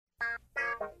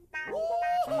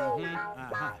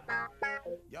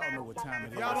Y'all know what time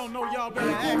it is. Y'all don't know, y'all better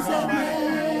ask somebody.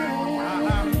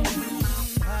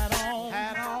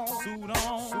 Hat on, suit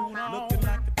on, looking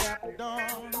like the Dapper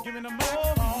Dawn, giving them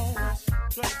all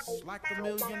dressed like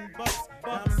 $1,000,000,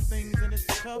 diamond things in its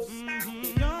cuffs.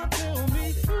 Y'all tell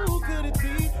me who could it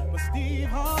be but Steve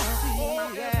Harvey?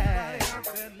 Oh, yeah. Everybody out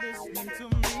there listening to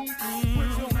me, put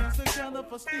your hands together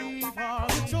for Steve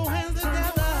Harvey. Put your hands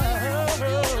together.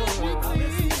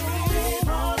 Steve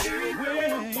Harvey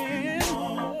win.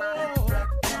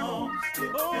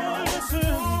 Oh, listen,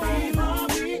 Steve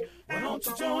Harvey, why don't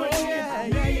you join me?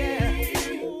 Yeah.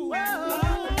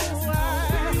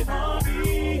 Steve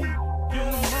Harvey, get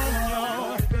him on,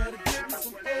 y'all. Better give me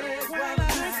some eggs while I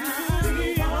listen to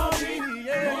Steve Harvey.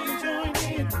 Yeah, won't you join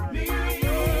in with me? If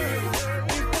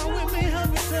you're with me, help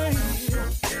me say,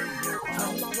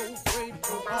 turn your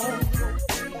radio on.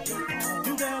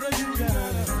 You gotta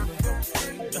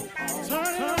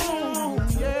turn it on.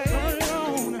 Yeah, turn it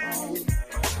on.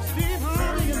 Steve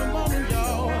Harvey in the morning,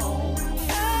 y'all.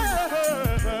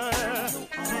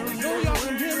 I know y'all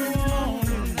can hear me on.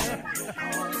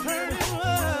 Turn it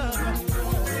up.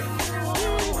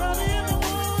 Steve Harvey in the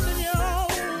morning, y'all.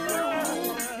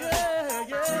 Yeah.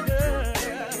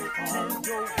 Turn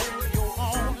your radio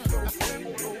on.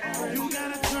 You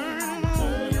gotta turn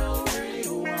your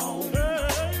radio on.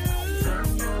 Turn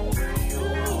your radio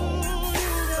on.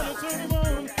 You gotta turn it on.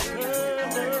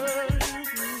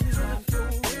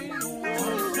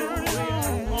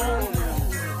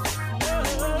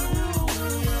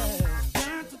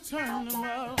 Turn them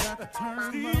up, got to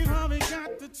turn Steve Harvey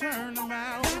got to turn them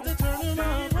out, got to turn them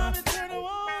up, Steve Harvey turn them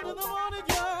on to the morning,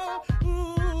 y'all.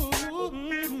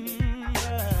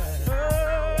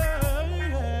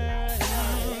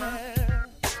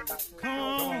 Come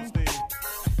on, Steve.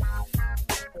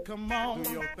 Come on,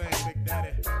 do your thing, Big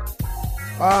Daddy.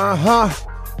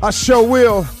 I sure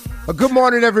will. Good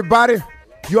morning, everybody.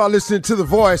 You are listening to The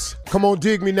Voice. Come on,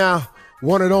 dig me now.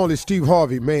 One and only Steve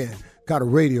Harvey, man. Got a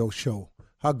radio show.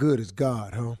 How good is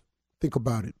God, huh? Think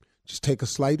about it. Just take a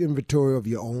slight inventory of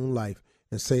your own life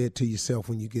and say it to yourself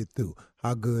when you get through.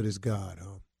 How good is God,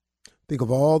 huh? Think of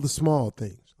all the small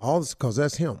things. All this, because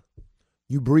that's him.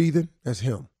 You breathing, that's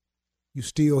him. You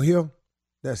still here,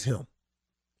 that's him.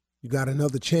 You got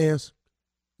another chance,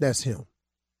 that's him.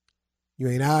 You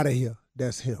ain't out of here,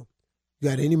 that's him. You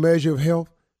got any measure of health,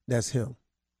 that's him.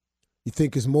 You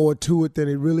think it's more to it than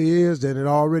it really is, than it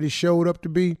already showed up to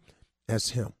be, that's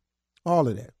him. All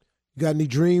of that. You got any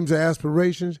dreams or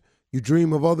aspirations? You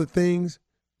dream of other things?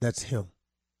 That's him.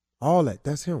 All that,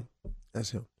 that's him. That's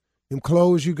him. Them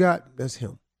clothes you got, that's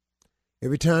him.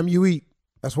 Every time you eat,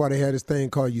 that's why they had this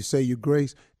thing called You Say Your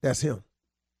Grace, that's him.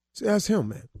 See, that's him,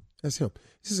 man. That's him.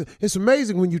 It's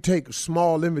amazing when you take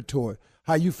small inventory,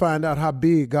 how you find out how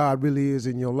big God really is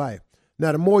in your life.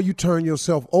 Now, the more you turn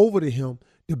yourself over to him,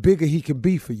 the bigger he can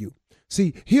be for you.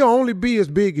 See, he'll only be as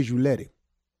big as you let him.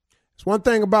 It's one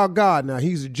thing about God now,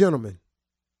 he's a gentleman.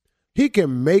 He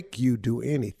can make you do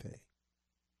anything.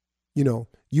 You know,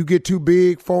 you get too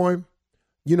big for him,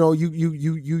 you know, you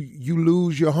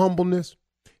lose your humbleness.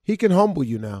 He can humble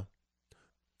you now.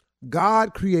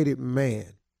 God created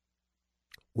man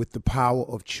with the power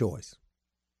of choice.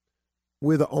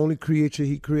 We're the only creature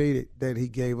he created that he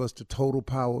gave us the total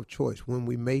power of choice. When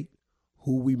we mate,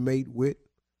 who we mate with,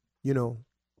 you know,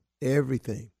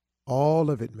 everything,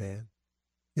 all of it, man.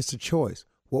 It's a choice.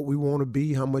 What we want to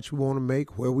be, how much we want to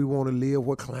make, where we want to live,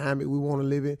 what climate we want to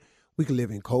live in. We can live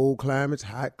in cold climates,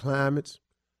 hot climates.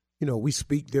 You know, we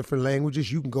speak different languages.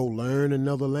 You can go learn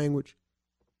another language.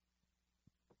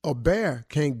 A bear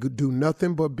can't do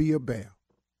nothing but be a bear.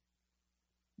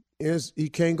 He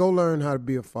can't go learn how to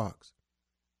be a fox.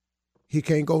 He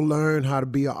can't go learn how to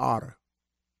be an otter.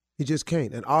 He just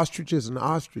can't. An ostrich is an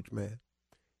ostrich, man.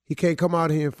 He can't come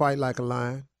out here and fight like a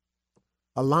lion.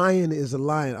 A lion is a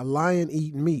lion. A lion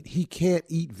eat meat. He can't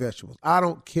eat vegetables. I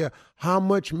don't care how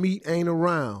much meat ain't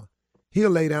around. He'll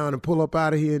lay down and pull up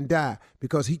out of here and die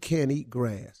because he can't eat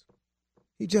grass.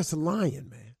 He's just a lion,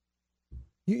 man.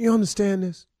 You understand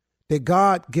this? That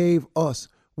God gave us.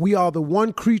 We are the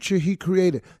one creature he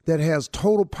created that has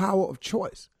total power of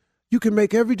choice. You can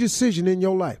make every decision in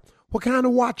your life. What kind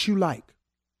of watch you like?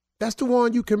 That's the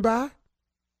one you can buy.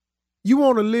 You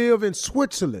want to live in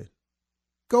Switzerland?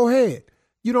 Go ahead.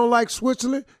 You don't like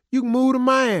Switzerland? You can move to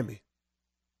Miami.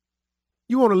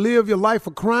 You want to live your life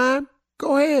of crime?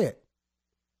 Go ahead.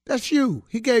 That's you.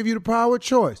 He gave you the power of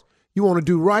choice. You want to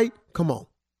do right? Come on.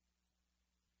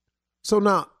 So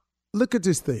now, look at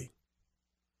this thing.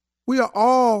 We are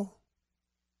all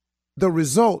the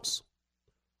results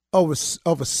of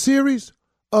a series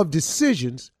of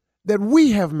decisions that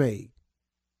we have made.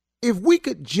 If we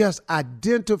could just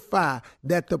identify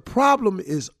that the problem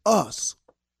is us,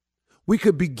 we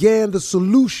could begin the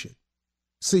solution.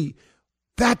 See,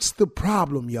 that's the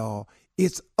problem, y'all.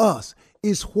 It's us.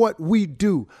 It's what we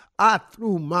do. I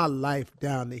threw my life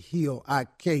down the hill. I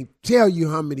can't tell you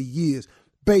how many years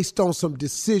based on some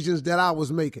decisions that I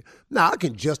was making. Now, I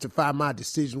can justify my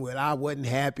decision when I wasn't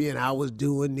happy and I was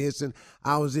doing this and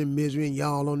I was in misery and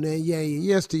y'all on there. Yeah,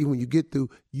 yes, Steve, when you get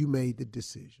through, you made the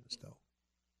decisions, though.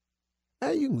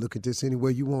 Hey, you can look at this any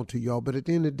way you want to, y'all, but at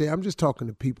the end of the day, I'm just talking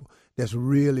to people that's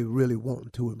really, really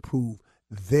wanting to improve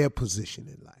their position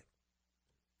in life.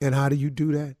 And how do you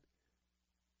do that?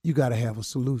 You got to have a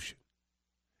solution.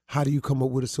 How do you come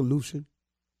up with a solution?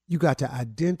 You got to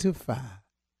identify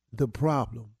the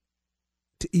problem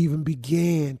to even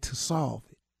begin to solve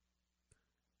it.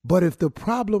 But if the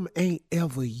problem ain't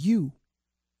ever you,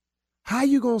 how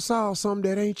you going to solve something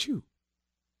that ain't you?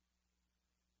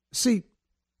 See,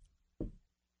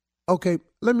 okay,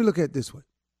 let me look at it this way.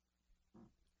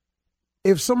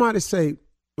 If somebody say,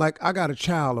 like, I got a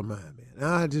child of mine,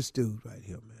 man, this dude right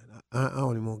here, man, I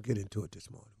don't even want to get into it this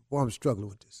morning. Boy, I'm struggling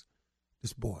with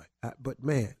this boy. But,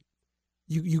 man,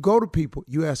 you go to people,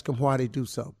 you ask them why they do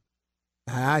something.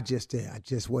 I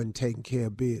just wasn't taking care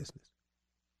of business.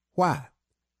 Why?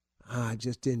 I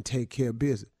just didn't take care of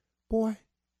business. Boy,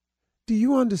 do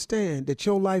you understand that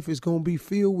your life is going to be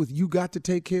filled with you got to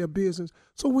take care of business?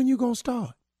 So when you going to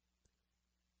start?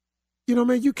 You know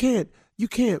what I mean? You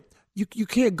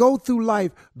can't go through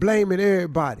life blaming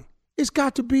everybody. It's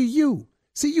got to be you.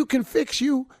 See, you can fix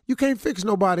you. You can't fix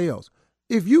nobody else.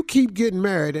 If you keep getting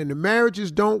married and the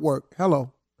marriages don't work,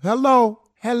 hello,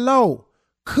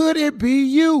 could it be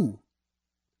you?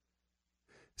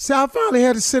 So I finally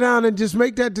had to sit down and just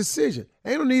make that decision.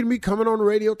 Ain't no need of me coming on the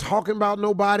radio talking about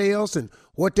nobody else and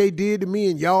what they did to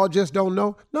me and y'all just don't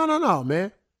know. No,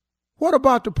 man. What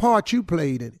about the part you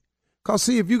played in it? Because,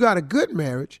 see, if you got a good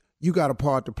marriage, you got a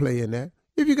part to play in that.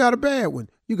 If you got a bad one,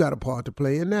 you got a part to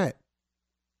play in that.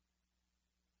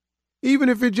 Even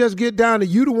if it just get down to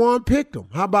you the one picked them.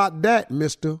 How about that,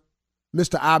 Mr.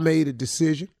 I made a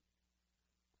decision?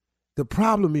 The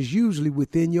problem is usually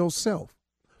within yourself.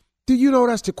 Do you know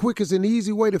that's the quickest and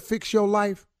easy way to fix your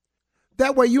life?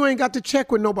 That way you ain't got to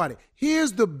check with nobody.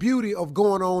 Here's the beauty of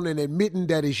going on and admitting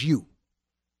that it's you.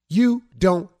 You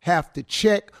don't have to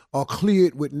check or clear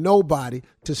it with nobody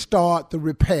to start the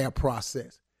repair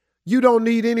process. You don't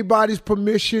need anybody's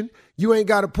permission. You ain't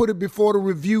got to put it before the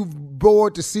review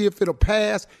board to see if it'll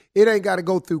pass. It ain't got to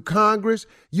go through Congress.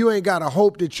 You ain't got to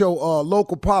hope that your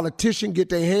local politician get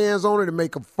their hands on it and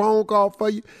make a phone call for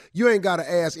you. You ain't got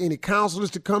to ask any counselors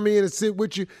to come in and sit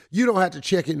with you. You don't have to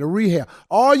check into rehab.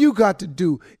 All you got to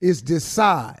do is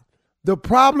decide. The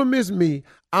problem is me.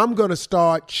 I'm going to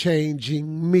start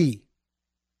changing me.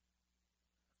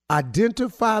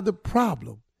 Identify the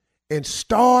problem and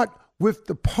start with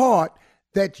the part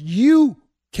that you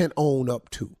can own up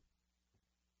to.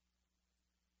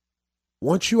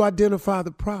 Once you identify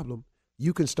the problem,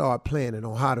 you can start planning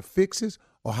on how to fix it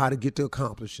or how to get to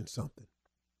accomplishing something.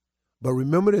 But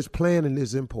remember this, planning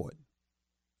is important.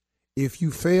 If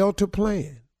you fail to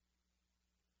plan,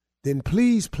 then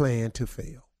please plan to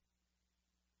fail.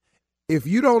 If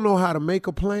you don't know how to make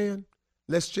a plan,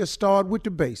 let's just start with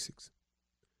the basics.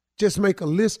 Just make a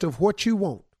list of what you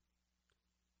want.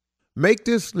 Make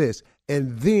this list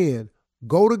and then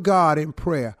go to God in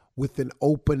prayer with an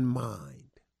open mind.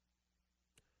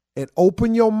 And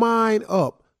open your mind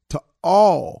up to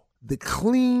all the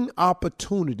clean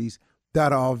opportunities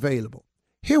that are available.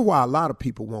 Here's why a lot of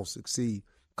people won't succeed.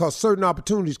 Because certain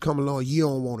opportunities come along, you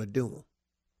don't want to do them.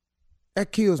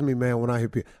 That kills me, man, when I hear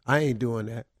people. I ain't doing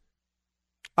that.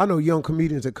 I know young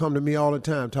comedians that come to me all the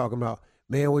time talking about,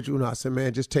 man, what you know? I said,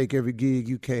 man, just take every gig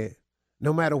you can.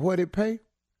 No matter what it pay.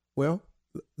 Well,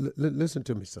 listen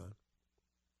to me, son.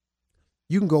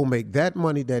 You can go make that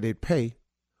money that it pay,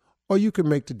 or you can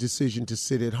make the decision to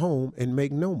sit at home and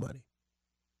make no money.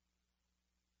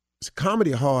 It's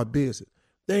comedy, a hard business.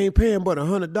 They ain't paying but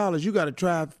 $100. You got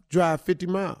to drive 50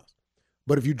 miles.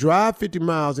 But if you drive 50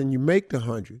 miles and you make the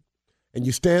 100 and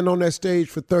you stand on that stage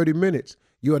for 30 minutes,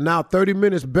 you are now 30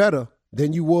 minutes better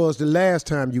than you was the last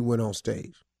time you went on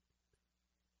stage.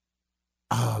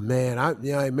 Oh, man,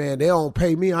 man, they don't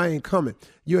pay me. I ain't coming.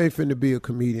 You ain't finna be a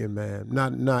comedian, man.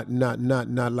 Not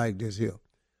like this here.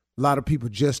 A lot of people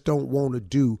just don't want to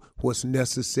do what's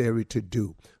necessary to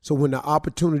do. So when the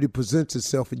opportunity presents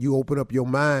itself and you open up your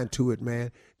mind to it,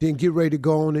 man, then get ready to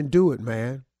go on and do it,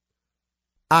 man.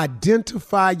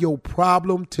 Identify your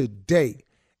problem today.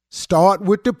 Start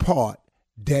with the part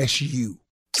that's you.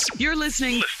 You're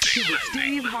listening to the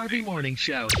Steve Harvey Morning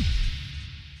Show.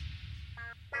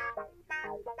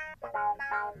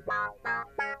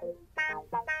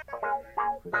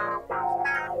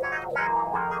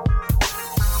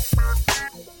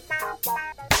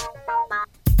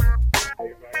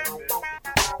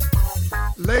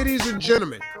 Ladies and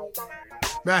gentlemen,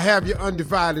 may I have your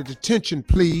undivided attention,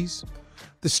 please?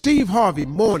 The Steve Harvey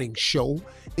Morning Show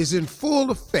is in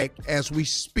full effect as we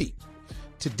speak.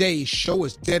 Today's show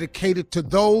is dedicated to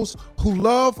those who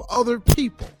love other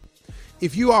people.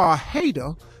 If you are a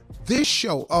hater, this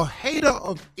show, a hater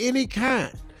of any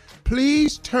kind,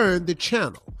 please turn the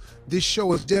channel. This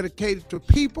show is dedicated to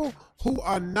people who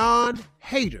are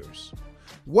non-haters.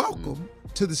 Welcome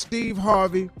to the Steve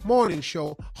Harvey Morning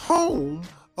Show, home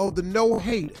of the no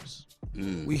haters.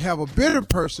 We have a bitter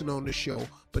person on the show,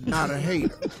 but not a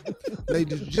hater.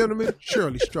 Ladies and gentlemen,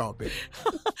 Shirley Strawberry.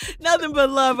 Nothing but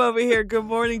love over here. Good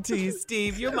morning to you,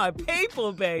 Steve. You're my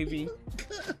people, baby.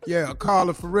 Yeah,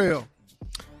 Carla Farrell.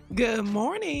 Good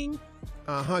morning.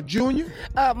 Junior.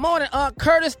 Morning,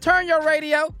 Curtis. Turn your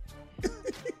radio.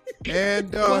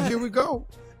 And here we go.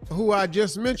 Who I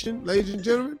just mentioned, ladies and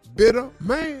gentlemen, bitter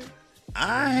man.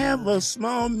 I have a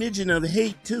small midget of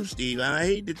hate too, Steve. I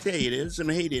hate to tell you, there's some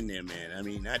hate in there, man. I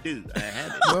mean, I do. I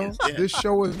have it. Well, this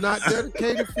show is not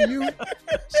dedicated for you,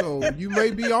 so you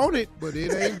may be on it, but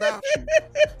it ain't about you.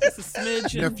 It's a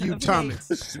smidgen. Nephew Tommy.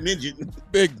 Smidget.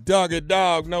 Big doggy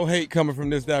dog, no hate coming from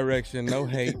this direction. No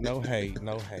hate, no hate,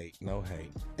 no hate, no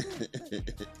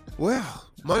hate. Well,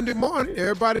 Monday morning,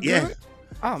 everybody Yeah. good?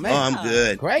 Oh, man. Oh, I'm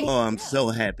good. Great. Oh, I'm so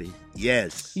happy.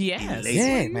 Yes. Yes. Elated.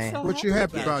 Yeah, man. What you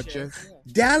happy about, Jeff?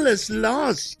 Dallas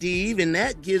lost, Steve, and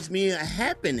that gives me a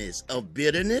happiness of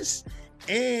bitterness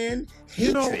and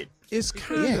You know, hatred. it's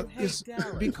kind of, hate it's Dallas.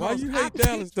 Why because you I hate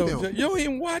Dallas picked though? them. Jeff? You don't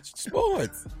even watch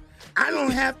sports. I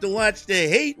don't have to watch the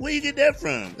hate. Where you get that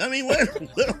from? I mean, what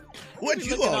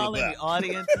you looking all in about? the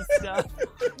audience and stuff.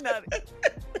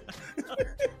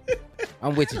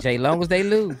 I'm with you, Jay. Long as they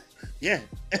lose. Yeah.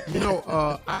 You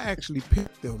know, I actually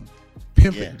picked them,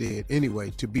 Pimpin' did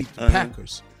anyway, to beat the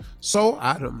Packers. So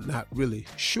I'm not really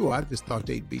sure. I just thought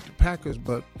they'd beat the Packers,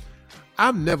 but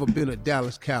I've never been a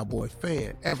Dallas Cowboy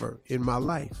fan ever in my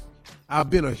life. I've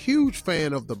been a huge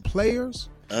fan of the players.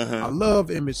 I love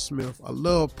Emmitt Smith. I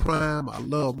love Prime. I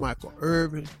love Michael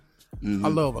Irvin. I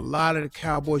love a lot of the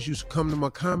Cowboys used to come to my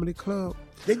comedy club.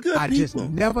 They're good I just people.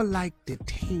 never liked the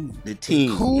team. The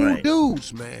team, Cool right.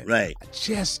 dudes, man. Right. I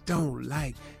just don't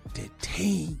like the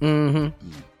team. Mm-hmm.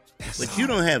 That's But all. you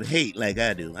don't have hate like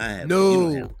I do. I have. You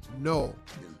don't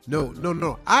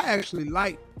No. I actually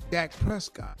like Dak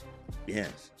Prescott.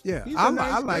 Yes. Yeah, He's a I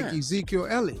nice like guy. Ezekiel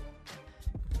Elliott.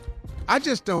 I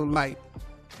just don't like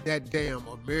that damn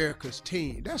America's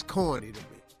team. That's corny to me.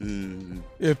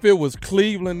 If it was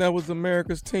Cleveland that was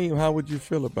America's team, how would you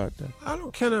feel about that? I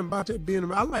don't care nothing about that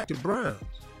being. I like the Browns.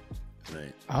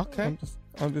 Right. Okay.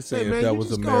 I'm just Hey saying man, if that you was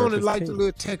just go on America's and like team. the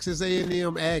little Texas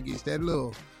A&M Aggies, that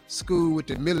little school with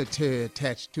the military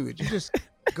attached to it. You just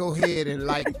go ahead and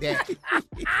like that.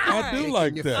 I do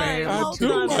like your that. family. I Hold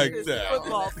do on to like this that.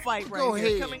 football fight right Go here.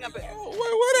 ahead. Coming up at, Where'd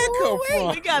that come from?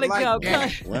 we gotta Like go.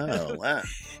 that. Wow.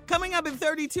 Coming up at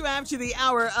 32 after the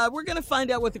hour, we're going to find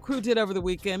out what the crew did over the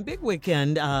weekend. Big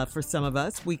weekend for some of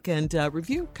us. Weekend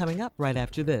review coming up right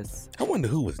after this. I wonder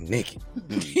who was naked.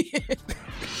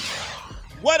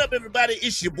 What up, everybody?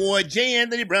 It's your boy, J.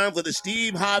 Anthony Brown for the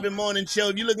Steve Harvey Morning Show.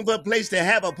 If you're looking for a place to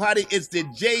have a party, it's the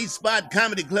J Spot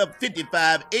Comedy Club,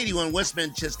 5581 West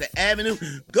Manchester Avenue.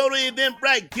 Go to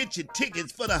Eventbrite, get your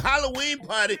tickets for the Halloween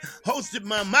party hosted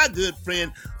by my good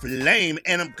friend, Flame.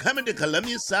 And I'm coming to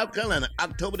Columbia, South Carolina,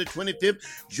 October the 25th.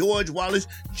 George Wallace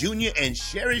Jr. and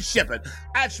Sherry Shepherd.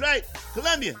 That's right,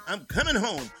 Columbia, I'm coming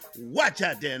home. Watch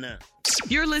out there now.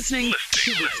 You're listening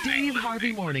to the Steve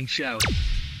Harvey Morning Show.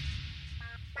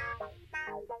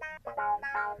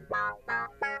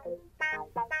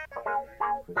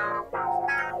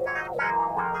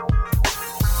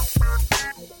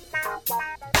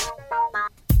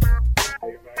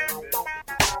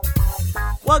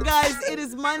 Well, guys, it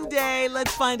is Monday.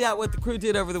 Let's find out what the crew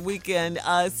did over the weekend.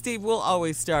 Steve, we'll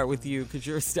always start with you because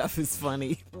your stuff is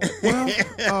funny.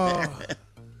 Well,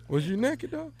 Was you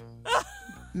naked though?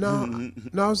 no,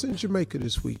 I was in Jamaica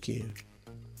this weekend.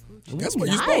 That's what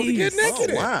you're supposed to get Nice.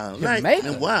 naked Oh, at. wow.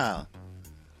 Jamaica? Wow.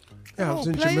 Yeah, I was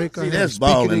in player. Jamaica. I See, had a that's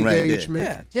speaking balling right there. engagement.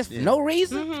 Yeah, just no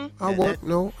reason. I worked.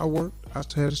 I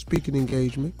had a speaking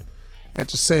engagement at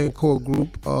the Sandcore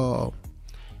Group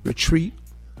retreat,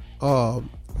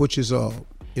 which is a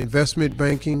investment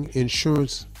banking,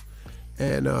 insurance,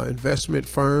 and investment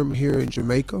firm here in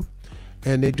Jamaica.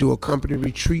 And they do a company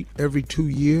retreat every 2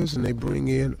 years, and they bring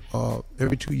in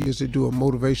every 2 years they do a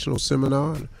motivational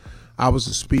seminar. And I was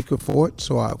a speaker for it,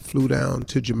 so I flew down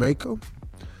to Jamaica,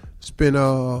 Spent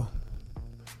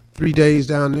 3 days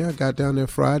down there. I got down there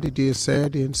Friday, did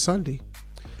Saturday and Sunday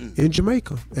in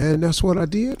Jamaica, and that's what I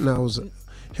did. And I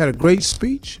had a great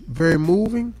speech, very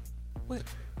moving.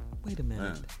 Wait a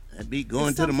minute. I'd be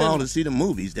going to the mall to see the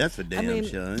movies. That's for damn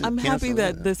sure. I'm happy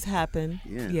that this happened.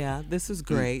 Yeah, this was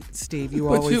great, Steve. You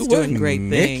But always you doing wasn't great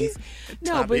naked? things.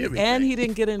 No, but and he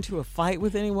didn't get into a fight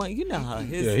with anyone. You know how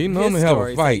his he normally have a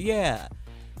stories fight. are. Yeah.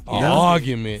 An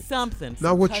argument. Something.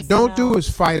 Now, what you don't do is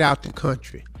fight out the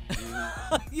country.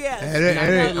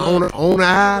 Yes. On an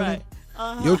island,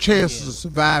 your chances of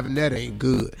surviving that ain't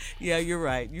good. Yeah, you're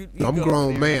right. I'm a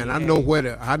grown man. I know where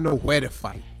to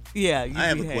fight. Yeah, I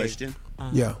have a question.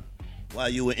 Yeah. While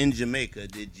you were in Jamaica,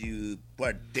 did you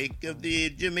partake of the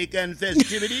Jamaican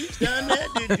festivities down there?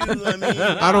 Did you?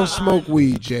 I don't smoke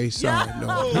weed, Jay. Sorry,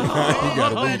 no.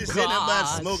 Nobody said nothing about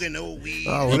smoking no weed.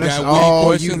 Oh, You that's got all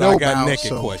weed you questions, know I got about. naked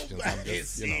So. questions. I'm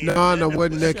just, No, I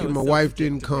wasn't naked. My wife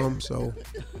didn't come, so.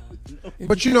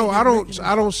 But I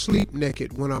don't sleep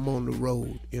naked when I'm on the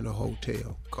road in a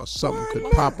hotel, cause something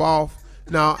could pop off.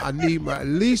 Now I need at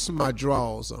least my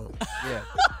drawers on. Yeah.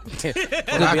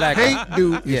 What I can't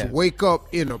do is wake up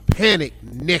in a panic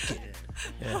naked.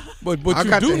 Yeah. But I you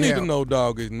got do to need have- to know,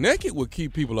 dog, is naked will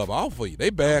keep people up off of you. They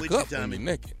back with you, up when Tommy. you're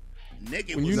naked.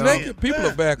 Naked When was you're on naked, the people back.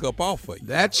 will back up off of you.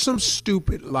 That's some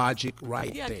stupid logic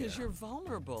right Yeah, there. because you're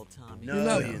vulnerable, Tommy. No, You're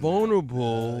not you're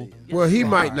vulnerable. Well, he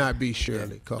might not be,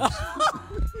 Shirley, cause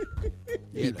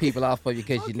Keep people off of you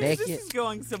because you're This naked. is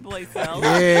going someplace else.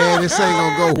 yeah, this ain't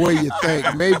gonna go where you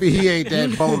think. Maybe he ain't that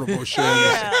vulnerable, Shirley.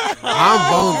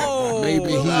 I'm vulnerable.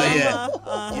 Maybe he ain't.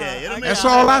 Yeah, That's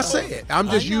all I said. I'm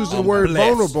just using the word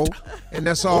blessed. vulnerable, and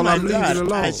that's all I'm leaving God,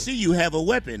 alone. I see you have a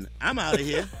weapon. I'm out of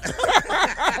here.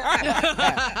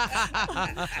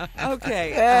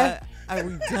 Okay. Are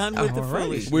we done with the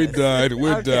foolishness? We're done.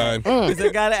 We're done. Because I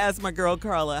got to ask my girl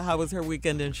Carla, how was her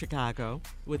weekend in Chicago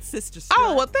with Sister Strut?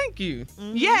 Oh, well, thank you.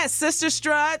 Yes, Sister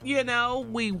Strut,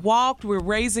 we walked, we're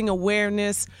raising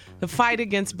awareness. The fight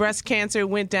against breast cancer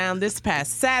went down this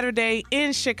past Saturday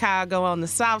in Chicago on the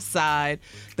South Side,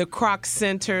 the Kroc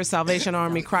Center, Salvation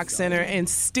Army Kroc Center. And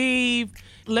Steve,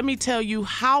 let me tell you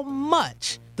how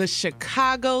much the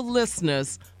Chicago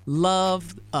listeners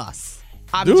love us.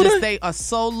 They are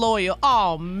so loyal.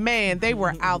 Oh, man, they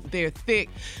were out there thick.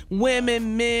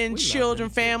 Women, men, children,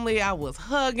 family. I was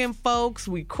hugging folks.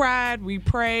 We cried, we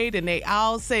prayed, and they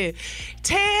all said,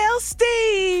 tell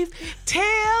Steve,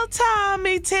 tell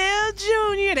Tommy, tell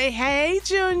Junior. Hey,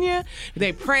 Junior.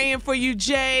 They praying for you,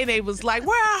 Jay. They was like,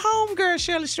 where our homegirl,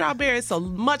 Shirley Strawberry. So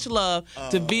much love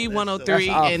to B103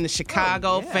 and the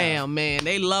Chicago fam, man.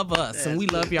 They love us, and we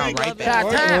love y'all right back.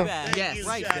 Yes.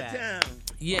 Right back.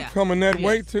 Yeah. Coming that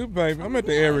way too, baby. I'm at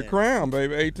the Eric Crown,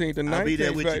 baby. 18th and 19th, I'll be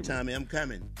there with baby. you, Tommy. I'm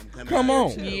coming. Come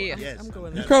on. Yeah. Yes. I'm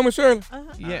going You there. coming, Shirley?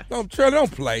 Yeah. Shirley,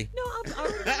 don't play. No, I'm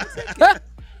already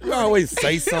You always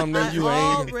say something that you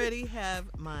I ain't. already have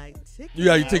my ticket. You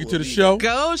got your ticket to the show?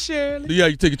 Go, Shirley. You got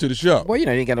your ticket to the show? Well, you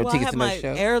ain't got no Well, I tickets have to no my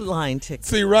show. airline ticket.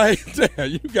 See, right there,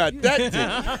 you got that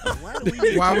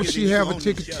ticket. Why would she have a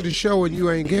ticket to the show and you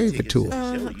ain't gave it to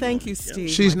her? Thank you, Steve.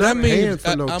 She's not That paying means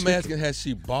for no I'm ticket. asking, has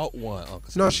she bought one, Uncle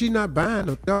Steve? No, she's not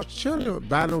buying no. She'll not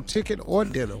buy no ticket or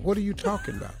dinner. What are you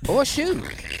talking about? Or shoes.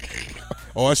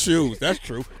 Or shoes. That's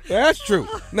true. That's true.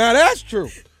 Now that's true.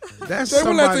 That's Say,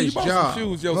 well, let's say somebody's you bought some job.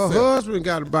 shoes Her yourself. husband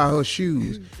got to buy her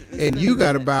shoes, and you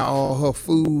got to buy all her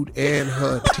food and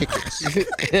her tickets.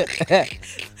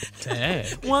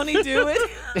 Won't he do it?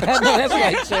 No, that's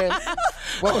right, Shirley.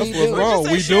 What That's we what's do? wrong.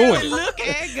 We Shirley, doing it. Look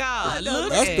at God. Look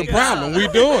That's at the God. problem. We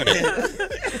doing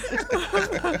it.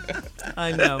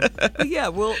 I know. But yeah,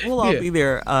 we'll all be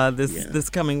there this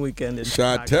coming weekend in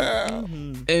Shot Chicago.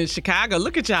 town. In Chicago,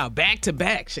 look at y'all back to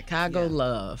back. Chicago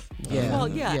love. Yeah.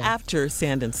 Well, after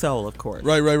Sand and Soul, of course.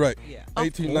 Right. Yeah. 18th,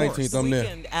 Of course. 19th, I'm there.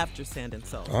 Weekend after Sand and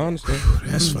Soul. I understand.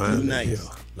 That's fine. Nice.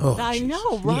 Oh, I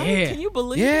know, right? Yeah. Can you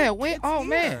believe it? Yeah, It's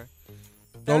man. here.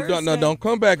 Don't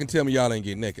come back and tell me y'all ain't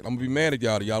get naked. I'm gonna be mad at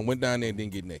y'all that y'all went down there and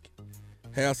didn't get naked.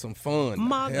 Have some fun.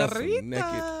 Have some naked.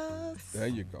 Margaritas. There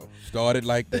you go. Started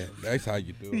like that. That's how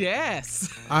you do it. Yes.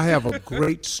 I have a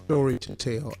great story to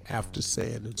tell after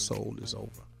Sand and Soul is over.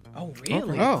 Oh,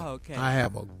 really? Oh. Okay. I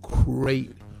have a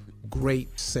great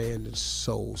Sand and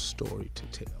Soul story to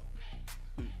tell.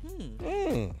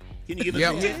 Can you give us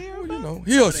Yep. a hint? Well, you know,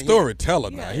 he a storyteller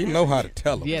now. He know how to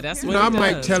tell them. Yeah, that's You what know, I he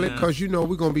might does tell it now. because we're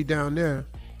going to be down there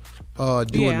doing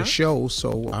Yeah. the show,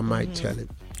 so I might tell it.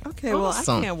 Okay, well,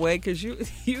 Awesome. I can't wait because you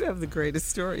have the greatest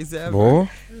stories ever. Boy,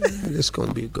 It's going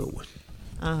to be a good one.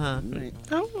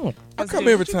 Oh. how come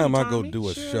every time I go do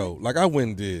a show, like I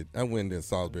went and did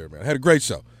Salisbury, man. I had a great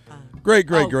show. Great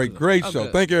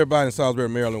show. Thank everybody in Salisbury,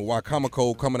 Maryland.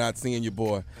 Wacomico coming out seeing your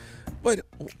boy. But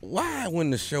why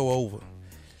when the show over?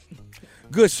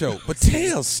 Good show. But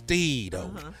tell Steve,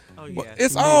 though. Oh, yeah.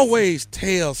 It's always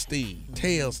tell Steve.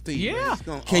 Tell Steve. Yeah.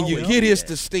 Can you get this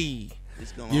to Steve?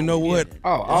 You know what?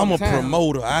 I'm a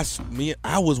promoter.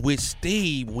 I was with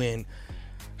Steve when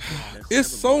it's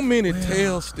so many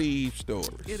tell Steve stories.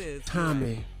 It is.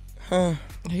 Tommy,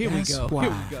 Here we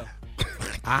go.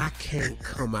 I can't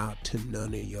come out to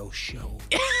none of your shows.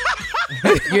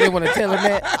 You didn't want to tell him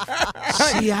that?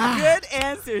 See, Good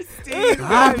answer, Steve.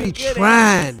 I be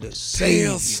trying to say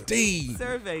Tell Steve.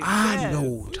 Survey I says.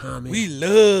 know, Tommy. We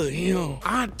love him.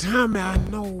 Tommy, I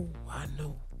know.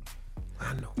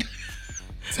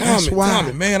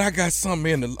 Tommy, man, I got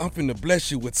something I'm finna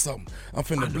bless you with something.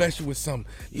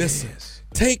 Listen,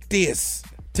 take this.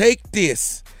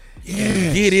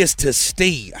 Yes. Get this to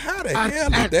Steve. How the hell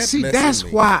did that see, mess that's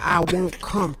with me? why I won't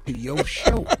come to your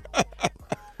show.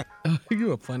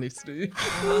 You a funny Steve.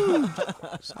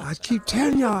 So I keep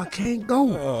telling y'all I can't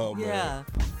go. Oh, man. Yeah.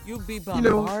 You'll be You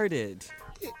know- bombarded.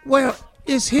 Well,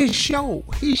 it's his show.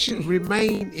 He should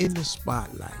remain in the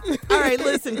spotlight. All right,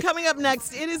 listen, coming up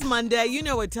next, it is Monday. You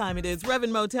know what time it is.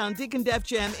 Reverend Motown, Deacon Def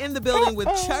Jam in the building with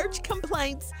church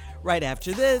complaints right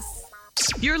after this.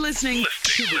 You're listening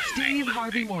to the Steve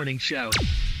Harvey Morning Show.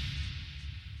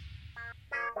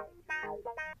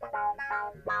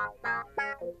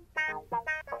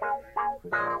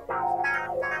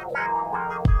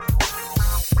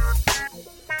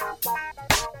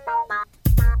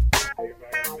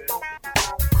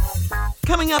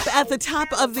 Coming up at the top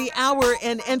of the hour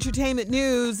in entertainment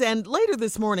news, and later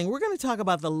this morning, we're going to talk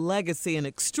about the legacy and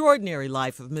extraordinary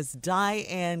life of Miss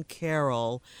Diane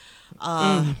Carroll.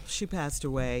 She passed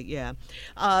away, yeah.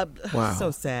 Wow. So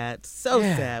sad,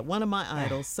 sad. One of my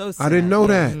idols, so sad. I didn't know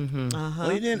that. Uh-huh. Oh,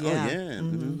 you didn't? Yeah. Oh, yeah.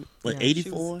 Mhm. What, Yeah,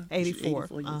 84? 84.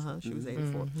 She was 84 She was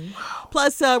 84. Mm-hmm.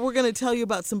 Plus, we're going to tell you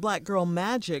about some black girl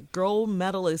magic. Gold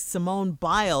medalist Simone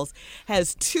Biles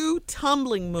has 2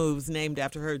 tumbling moves named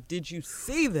after her. Did you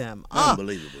see them?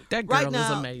 Unbelievable. That girl Right is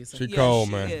now- amazing. She cold,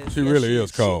 man. is. She really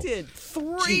is cold. She did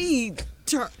 3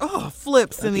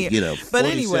 flips in the air. Get a But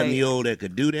 47-year-old that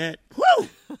could do that? Whoa!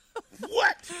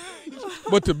 What?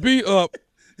 But to be up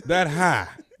that high,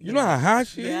 you know how high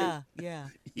she is? Yeah.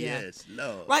 Yes,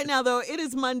 Lord. Right now, though, it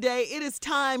is Monday. It is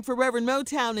time for Reverend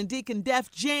Motown and Deacon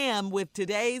Def Jam with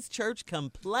today's church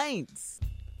complaints.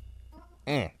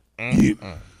 We,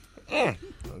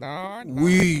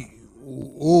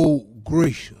 oh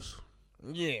gracious,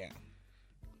 Yeah.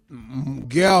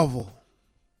 gavel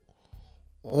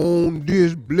on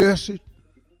this blessed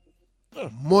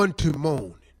Monday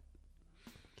morning,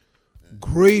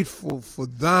 grateful for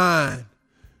thine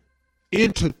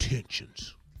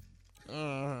intertentions,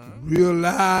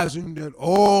 realizing that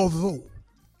although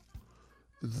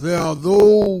there are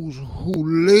those who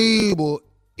labor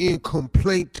in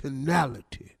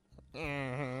complaintonality,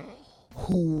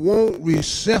 who won't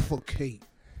reciprocate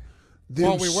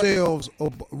themselves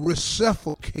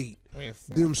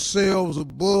themselves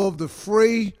above the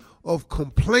fray of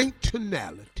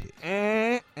complaintonality.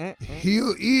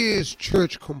 Here is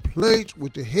church complaints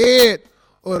with the head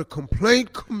of the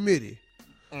complaint committee,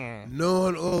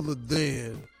 none other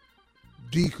than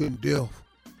Deacon Def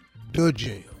the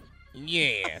Jam.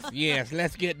 Yes.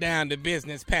 Let's get down to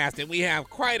business, Pastor. We have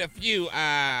quite a few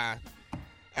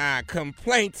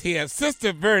complaints here.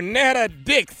 Sister Vernetta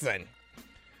Dixon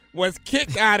was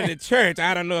kicked out of the church.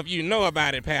 I don't know if you know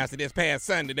about it, Pastor, this past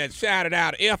Sunday, that shouted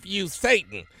out, F you,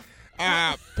 Satan.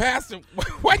 Pastor,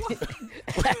 what?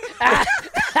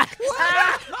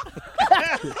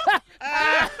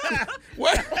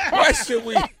 What should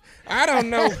we? I don't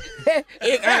know.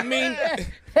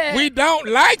 We don't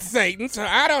like Satan, so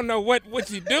I don't know what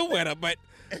you do with her, but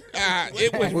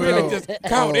it was really just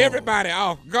caught everybody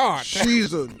off guard.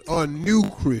 She's a new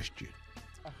Christian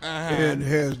and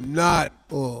has not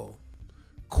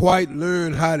quite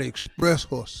learned how to express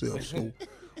herself. So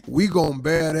we gonna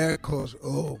bear that because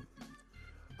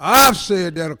I've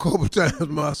said that a couple times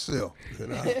myself.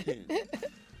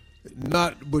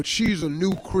 But she's a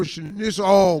new Christian. It's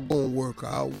all gonna work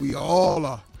out. We all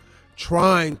are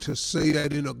trying to say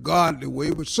that in a godly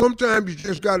way, but sometimes you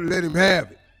just gotta let him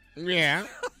have it. Yeah.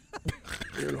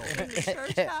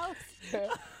 Church house.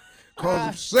 Because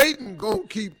if Satan gonna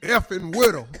keep effing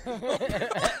with her,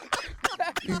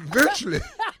 eventually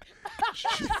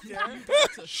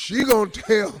she gonna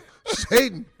tell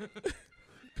Satan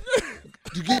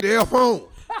to get the F home.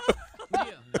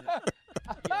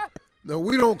 Now,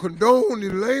 we don't condone the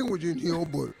language in here,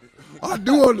 but I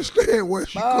do understand where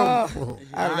she comes from.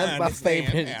 That's my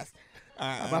favorite.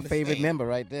 My favorite member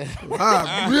right there.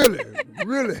 I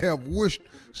really have wished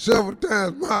several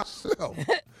times myself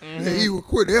that he would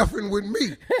quit effing with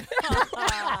me.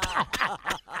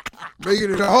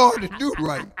 Making it hard to do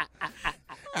right.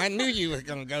 I knew you was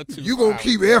gonna go too You far. gonna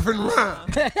keep effing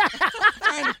around.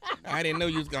 I didn't know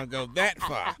you was gonna go that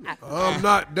far. I'm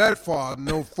not that far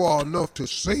enough to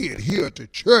say it here at the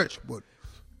church, but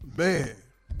man.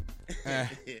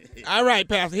 All right,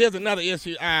 Pastor, here's another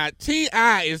issue.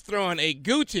 T.I. is throwing a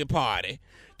Gucci party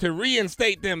to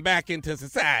reinstate them back into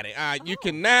society. You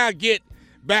can now get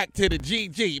back to the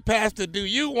GG. Pastor, do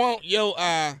you want your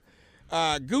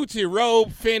Gucci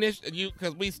robe finished?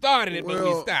 Because we started it, but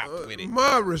we stopped with it.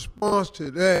 My response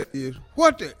to that is,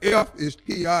 what the F is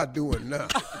T.I. doing now?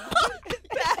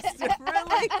 Pastor,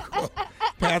 really?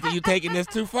 Pastor, you taking this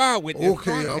too far with this.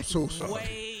 Okay, I'm so sorry.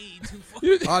 Way too far.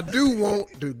 I do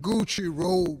want the Gucci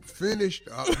robe finished.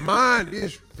 Mine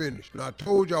is finished. And I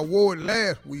told you I wore it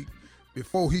last week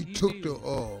before he took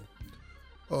the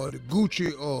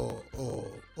Gucci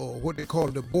what they call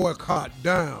it, the boycott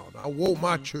down. I wore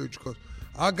my church because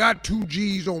I got 2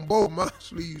 G's on both my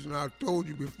sleeves, and I told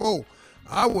you before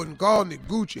I wasn't calling it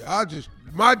Gucci.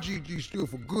 My GG stood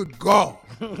for good God.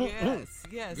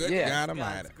 Yes. Good God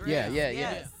Almighty.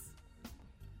 Yeah.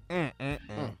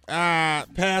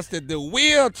 Pastor, the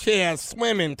wheelchair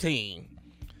swimming team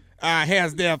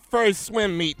has their first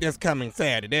swim meet this coming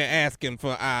Saturday. They're asking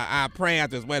for our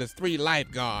prayers as well as 3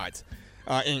 lifeguards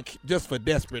just for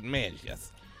desperate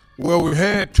measures. Well, we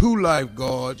had 2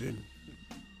 lifeguards, and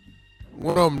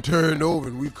one of them turned over,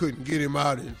 and we couldn't get him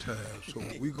out in time. So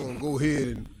we're going to go ahead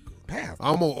and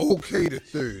I'm going to okay the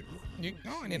third one. You're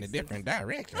going in a different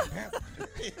direction, Pastor.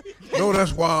 No,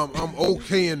 that's why I'm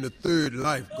okaying the 3rd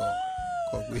lifeguard.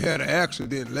 Because we had an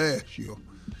accident last year.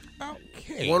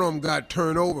 Okay. One of them got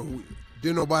turned over.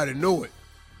 Didn't nobody know it.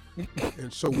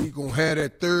 And so we going to have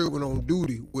that 3rd one on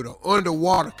duty with an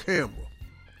underwater camera.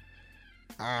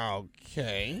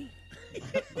 Okay.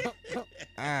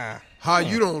 How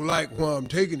you don't like why I'm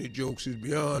taking the jokes is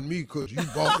beyond me, because you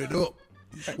brought it up.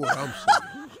 That's what I'm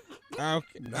saying.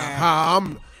 Okay. Now, how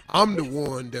I'm the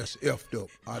one that's effed up.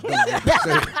 I don't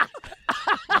understand.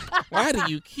 Why do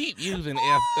you keep using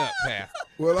effed up, Pastor?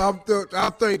 Well, I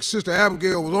think Sister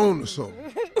Abigail was on to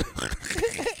something.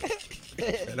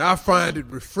 And I find it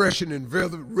refreshing and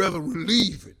rather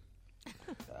relieving.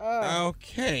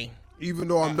 Okay. Even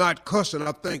though I'm not cussing,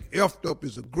 I think effed up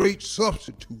is a great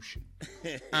substitution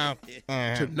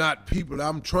to not people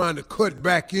I'm trying to cut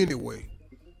back anyway.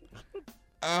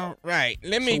 All right.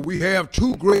 So we have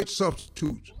 2 great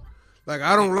substitutes. Like,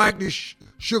 I don't like this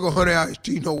sugar honey iced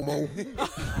tea no more.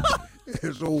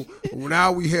 And so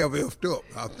now we have effed up.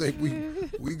 I think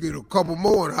we get a couple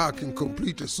more and I can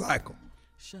complete the cycle.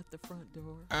 Shut the front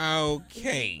door.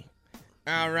 Okay.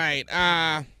 All right.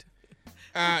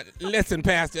 Listen,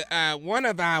 Pastor, one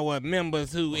of our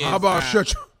members who is... How about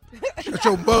shut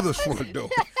your mother's front door?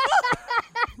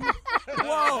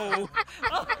 Whoa.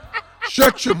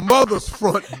 Shut your mother's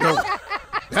front door.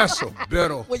 That's a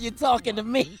better... When you're talking to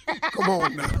me. Come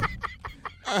on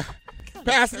now.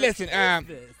 Pastor, listen,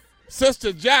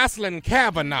 Sister Jocelyn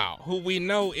Kavanaugh, who we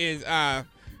know is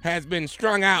has been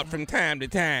strung out from time to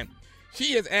time,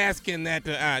 she is asking that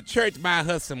the church buy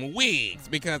her some wigs,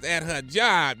 because at her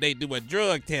job they do a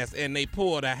drug test and they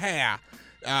pull the hair.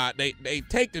 They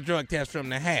take the drug test from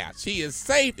the hair. She is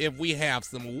safe if we have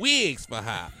some wigs for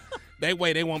her. That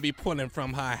way they won't be pulling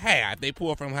from her hair. If they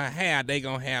pull from her hair, they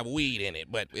gonna have weed in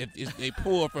it. But if they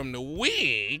pull from the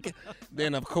wig,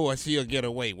 then of course she'll get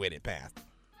away with it, Pastor.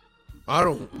 I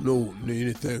don't know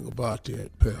anything about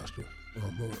that, Pastor.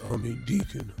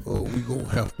 Deacon. We gonna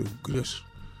have to just,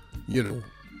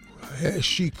 has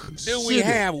she considered? Do we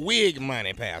have wig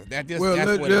money, Pastor? That's what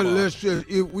let's just,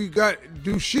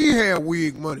 do she have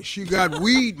wig money? She got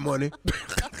weed money.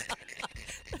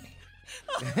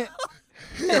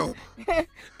 Hell,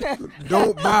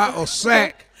 don't buy a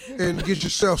sack and get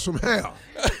yourself some hair.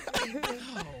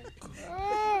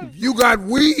 If you got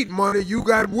weed money, you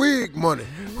got wig money.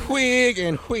 Wig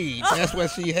and weed. That's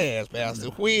what she has, Pastor.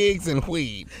 Wigs and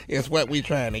weed is what we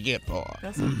trying to get for.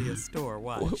 That's going to be a store,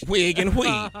 watch. Wig and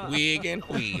weed. Wig and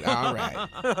weed. All right.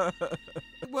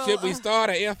 Well, should we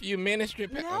start a FU ministry?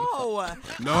 No.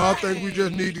 No, I think we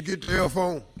just need to get the F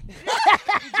on.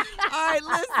 All right,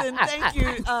 listen, thank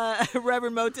you,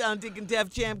 Reverend Motown Deacon Def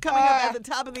Jam. Coming up at the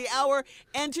top of the hour,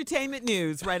 entertainment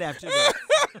news right after this.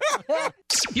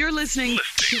 You're listening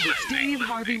to the Steve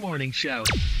Harvey Morning Show.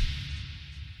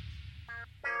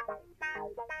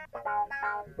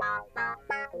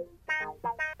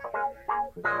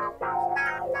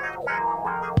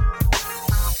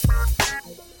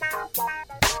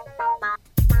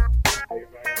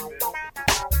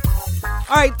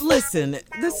 All right, listen,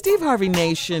 the Steve Harvey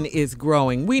Nation is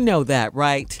growing. We know that,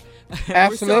 right?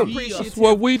 Absolutely. We're so That's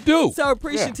what we do. So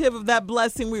appreciative of that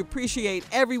blessing. We appreciate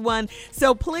everyone.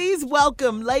 So please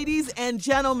welcome, ladies and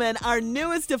gentlemen, our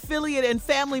newest affiliate and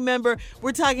family member.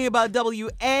 We're talking about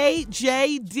WAJD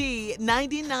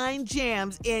 99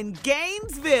 Jams in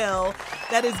Gainesville.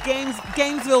 That is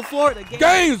Gainesville, Florida.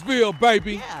 Gainesville,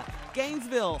 baby. Yeah.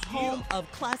 Gainesville, home of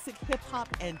classic hip-hop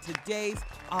and today's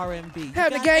R&B.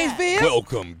 Happy Gainesville.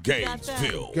 Welcome, got that?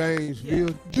 Gainesville.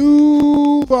 Gainesville,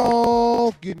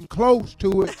 Duval, getting close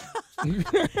to it.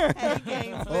 Hey,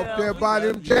 Gainesville. Up there by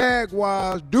them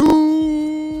Jaguars,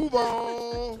 Duval.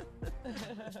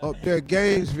 Up there,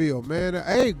 Gainesville, man.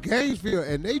 Hey, Gainesville,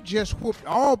 and they just whooped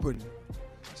Auburn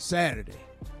Saturday.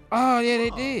 Oh, yeah, they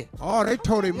did. Oh, they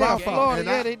tore their mouth out. Florida, And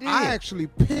yeah, they did. I actually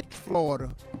picked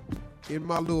Florida in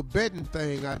my little betting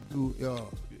thing I do.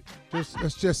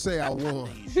 Let's just say I won.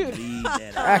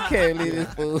 I can't leave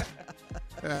this fool.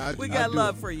 We got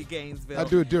love for you, Gainesville. I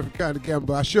do a different kind of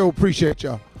gamble. I sure appreciate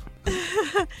y'all.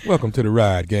 Welcome to the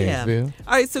ride, Gainesville. Yeah.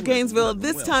 All right, so Gainesville,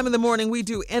 this time in the morning we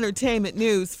do entertainment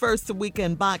news. First, the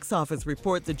weekend box office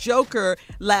report. The Joker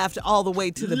laughed all the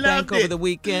way to the bank over the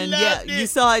weekend. You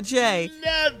saw it, Jay.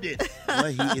 Loved it.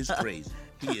 Boy, he is crazy.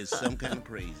 He is some kind of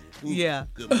crazy. Ooh, Yeah.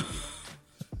 Good movie.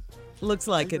 Looks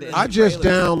like it. I just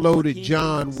downloaded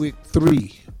John Wick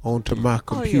 3 onto my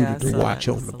computer I to saw watch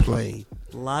that. on the plane.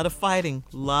 A lot of fighting.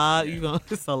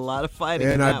 It's a lot of fighting.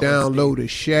 And in I that one, downloaded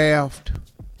Shaft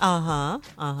Steve.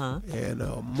 and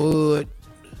Mud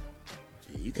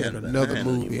You and another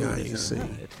movie I ain't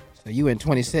seen. So you in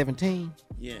 2017?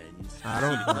 Yeah. I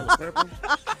don't know. Purple?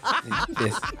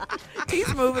 Yes.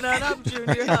 He's moving on up,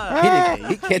 Junior. Huh?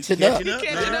 He catching up.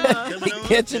 He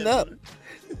catching up.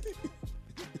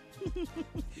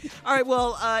 All right,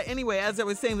 well, anyway, as I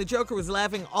was saying, the Joker was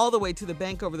laughing all the way to the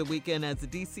bank over the weekend as the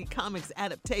DC Comics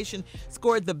adaptation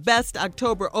scored the best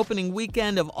October opening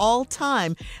weekend of all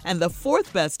time and the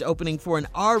fourth best opening for an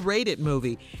R-rated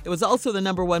movie. It was also the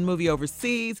number one movie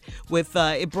overseas with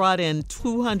it brought in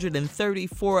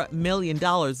 $234 million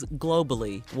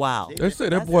globally. Wow. They say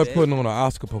that boy putting on an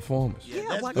Oscar performance. Yeah,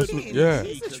 That's Joaquin. yeah.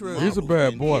 He's a true. He's a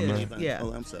bad boy, man. Yeah.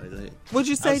 Oh, I'm sorry. Go ahead. What'd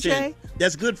you say, Jay?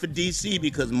 That's good for DC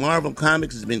because Marvel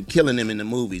Comics has been killing them in the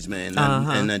movies, man.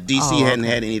 And DC hadn't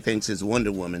had anything since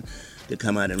Wonder Woman to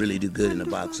come out and really do good in the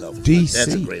box office. DC.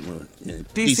 That's a great movie. Yeah.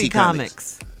 DC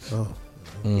Comics. Oh.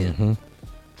 Mm-hmm.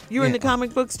 You in the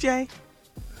comic books, Jay?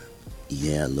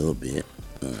 Yeah, a little bit.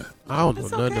 I don't know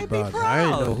It's nothing okay, be about it. I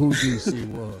ain't proud. know who DC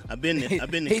was. I've been to He thought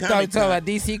he Comic talking Con. about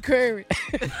DC Curry.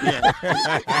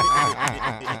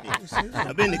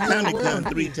 I've been to Comic Con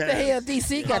 3 times. The hell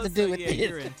DC got to do with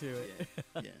You're this? into it.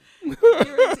 Yeah.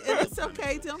 And it's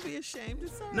okay. Don't be ashamed.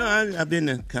 It's all right. No, I've been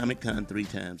to Comic Con 3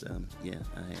 times. Yeah,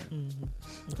 I have.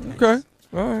 Okay.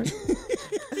 All right.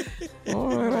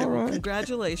 All right.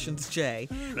 Congratulations, Jay.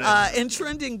 In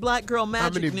trending Black Girl How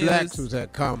Magic many news, blacks was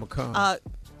at Comic-Con?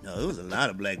 No, there was a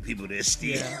lot of black people there,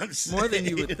 Steve. yeah, I'm more than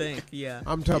you saying. would think. Yeah.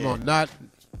 I'm talking about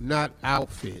not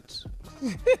outfits.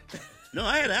 No,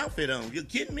 I had an outfit on. You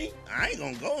kidding me? I ain't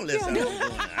gonna go unless I'm going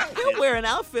an outfit. He'll wear an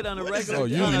outfit on a What is regular. Oh,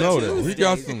 you on a know that.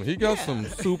 Tuesday. He got some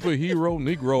superhero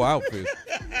Negro outfits.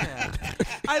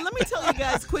 All right, let me tell you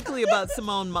guys quickly about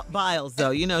Simone Biles,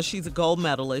 though. You know, she's a gold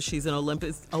medalist. She's an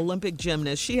Olympic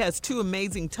gymnast. She has 2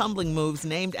 amazing tumbling moves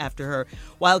named after her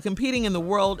while competing in the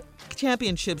World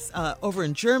Championships over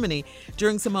in Germany.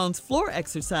 During Simone's floor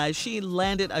exercise, she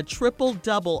landed a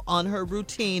triple-double on her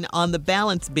routine on the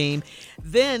balance beam.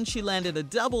 Then she landed a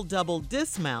double-double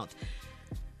dismount.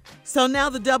 So now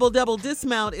the double-double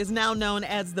dismount is now known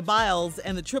as the Biles,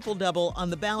 and the triple-double on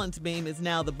the balance beam is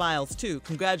now the Biles, too.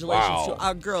 Congratulations to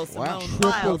our girl, Simone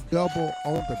Biles. Triple-double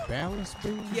on the balance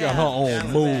beam? Yeah, Got her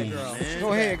own move.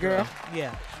 Go ahead, girl.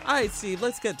 Yeah. All right, Steve,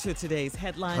 let's get to today's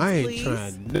headlines, I ain't please.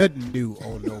 trying nothing new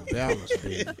on no balance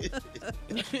beam.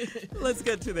 Let's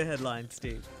get to the headlines,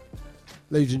 Steve.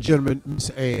 Ladies and gentlemen, Miss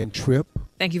Ann Tripp.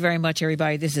 Thank you very much,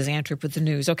 everybody. This is Ann Tripp with the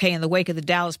news. Okay, in the wake of the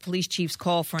Dallas police chief's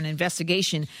call for an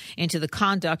investigation into the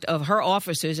conduct of her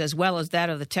officers as well as that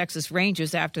of the Texas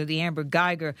Rangers after the Amber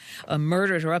Geiger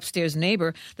murdered her upstairs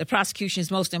neighbor, the prosecution's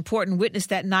most important witness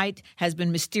that night has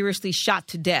been mysteriously shot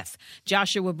to death.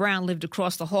 Joshua Brown lived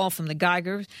across the hall from the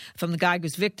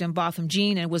Geigers' victim, Botham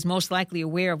Jean, and was most likely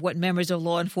aware of what members of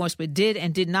law enforcement did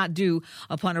and did not do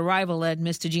upon arrival at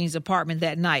Mr. Jean's apartment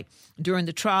that night. During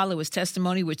the trial, there was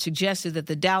testimony which suggested that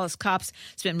the Dallas cops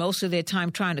spent most of their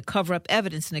time trying to cover up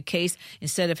evidence in the case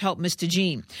instead of help Mr.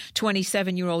 Jean.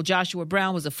 27-year-old Joshua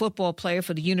Brown was a football player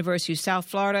for the University of South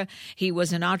Florida. He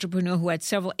was an entrepreneur who had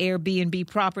several Airbnb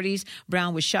properties.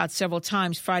 Brown was shot several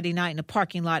times Friday night in a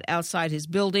parking lot outside his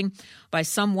building by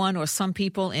someone or some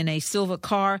people in a silver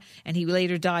car, and he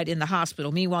later died in the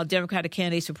hospital. Meanwhile, Democratic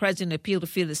candidates for president appeal to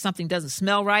feel that something doesn't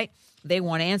smell right. They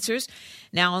want answers.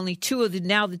 Now, only two of the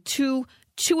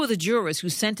jurors who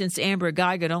sentenced Amber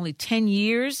Geiger to only 10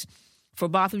 years for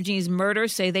Botham Jean's murder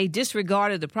say they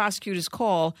disregarded the prosecutor's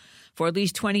call for at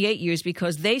least 28 years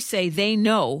because they say they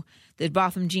know that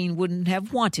Botham Jean wouldn't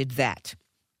have wanted that.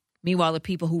 Meanwhile, the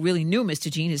people who really knew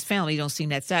Mr. Jean, his family, don't seem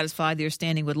that satisfied. They're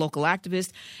standing with local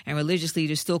activists and religious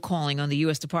leaders still calling on the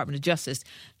U.S. Department of Justice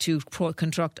to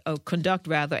conduct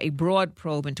a broad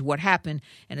probe into what happened,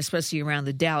 and especially around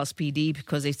the Dallas PD,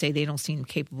 because they say they don't seem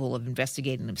capable of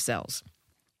investigating themselves.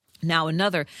 Now,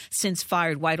 another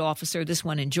since-fired white officer, this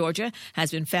one in Georgia,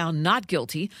 has been found not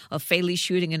guilty of fatally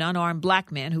shooting an unarmed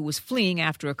black man who was fleeing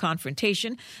after a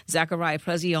confrontation. Zachariah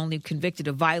Prezi only convicted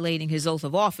of violating his oath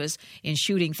of office in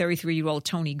shooting 33-year-old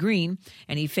Tony Green,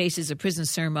 and he faces a prison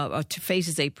term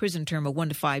of 1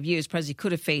 to 5 years. Prezi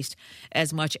could have faced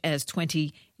as much as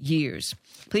 20 years.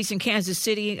 Police in Kansas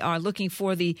City are looking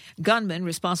for the gunman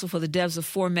responsible for the deaths of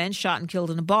 4 men shot and killed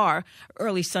in a bar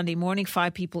early Sunday morning.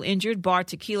 5 people injured. Bar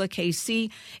Tequila KC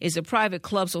is a private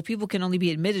club, so people can only be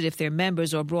admitted if they're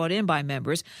members or brought in by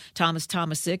members. Thomas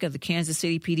Tomasic of the Kansas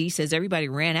City PD says everybody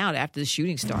ran out after the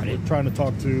shooting started. We're trying to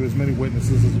talk to as many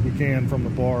witnesses as we can from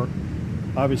the bar.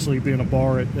 Obviously, being a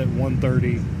bar at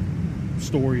 1:30,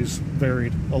 stories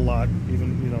varied a lot,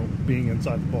 even, being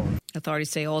inside the bar. Authorities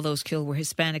say all those killed were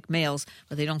Hispanic males,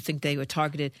 but they don't think they were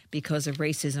targeted because of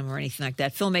racism or anything like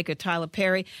that. Filmmaker Tyler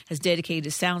Perry has dedicated the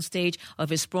soundstage of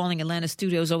his sprawling Atlanta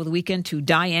studios over the weekend to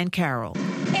Diane Carroll.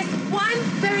 It's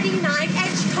 139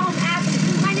 Edgecombe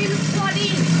Avenue. My name is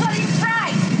Claudine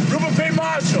Price. Rupert P.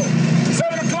 Marshall,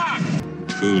 7 o'clock.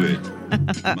 Cool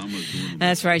it.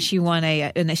 That's right. She won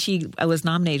she was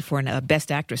nominated for a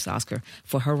Best Actress Oscar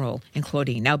for her role in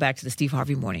Claudine. Now back to the Steve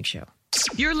Harvey Morning Show.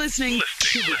 You're listening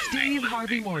to the Steve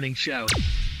Harvey Morning Show.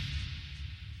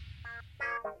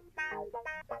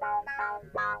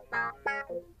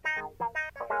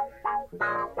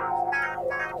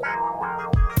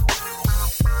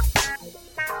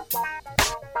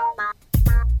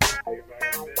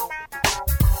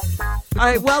 All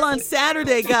right, well, on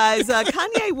Saturday, guys,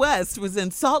 Kanye West was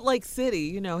in Salt Lake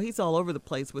City. He's all over the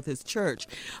place with his church.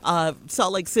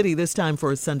 Salt Lake City this time for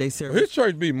his Sunday service. His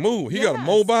church be moved. He got a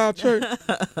mobile church.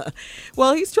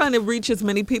 Well, he's trying to reach as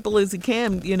many people as he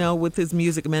can, with his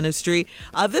music ministry.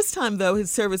 This time, though,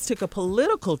 his service took a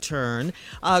political turn.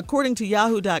 According to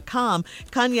Yahoo.com,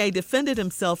 Kanye defended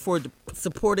himself for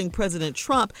supporting President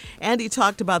Trump, and he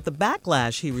talked about the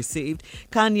backlash he received.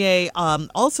 Kanye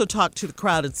also talked to the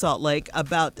crowd in Salt Lake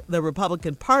about the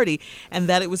Republican Party and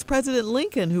that it was President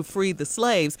Lincoln who freed the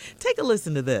slaves. Take a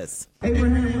listen to this.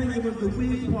 Abraham Lincoln was the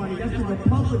Whig Party. That's the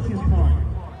Republican Party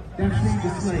that freed the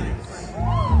slaves.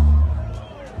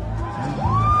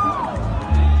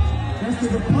 That's the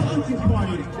Republican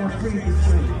Party that freed the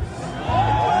slaves.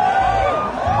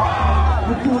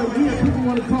 Before people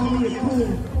want to call me a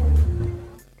fool.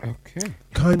 Okay.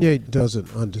 Kanye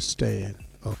doesn't understand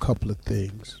a couple of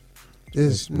things.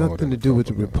 It's nothing to do with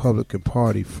the Republican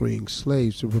Party freeing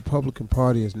slaves. The Republican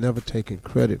Party has never taken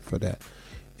credit for that.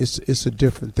 It's a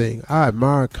different thing. I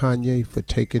admire Kanye for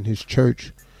taking his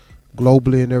church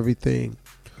globally and everything.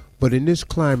 But in this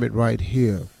climate right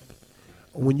here,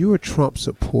 when you're a Trump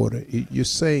supporter, you're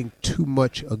saying too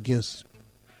much against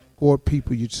poor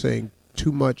people. You're saying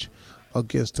too much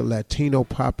against the Latino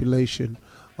population,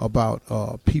 about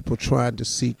people trying to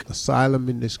seek asylum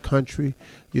in this country.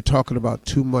 You're talking about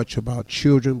too much about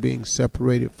children being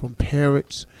separated from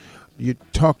parents. You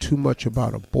talk too much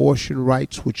about abortion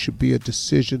rights, which should be a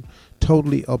decision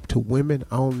totally up to women.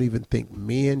 I don't even think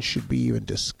men should be even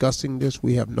discussing this.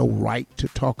 We have no right to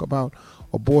talk about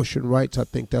abortion rights. I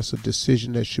think that's a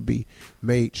decision that should be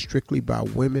made strictly by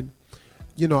women.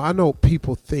 I know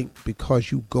people think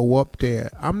because you go up there,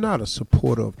 I'm not a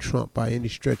supporter of Trump by any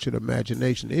stretch of the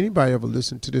imagination. Anybody ever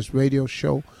listened to this radio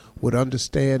show would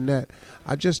understand that.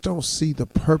 I just don't see the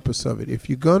purpose of it. If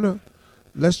you're gonna,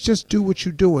 let's just do what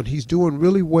you're doing. He's doing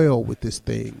really well with this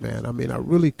thing, man. I mean, I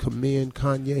really commend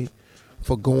Kanye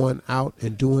for going out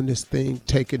and doing this thing,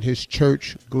 taking his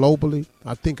church globally.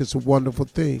 I think it's a wonderful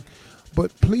thing.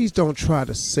 But please don't try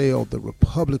to sell the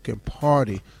Republican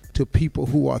Party to people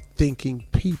who are thinking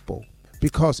people,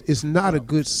 because it's not a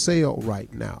good sale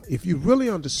right now. If you really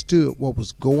understood what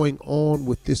was going on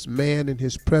with this man and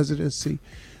his presidency,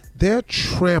 They're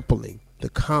trampling the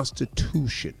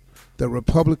Constitution, the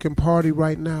Republican Party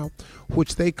right now,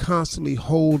 which they constantly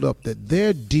hold up that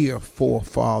their dear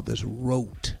forefathers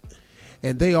wrote.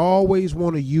 And they always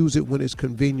want to use it when it's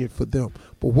convenient for them.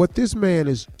 But what this man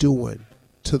is doing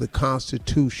to the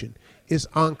Constitution is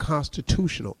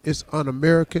unconstitutional. It's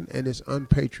un-American and it's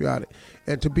unpatriotic.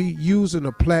 And to be using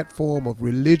a platform of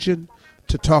religion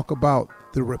to talk about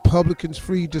the Republicans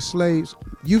freed the slaves,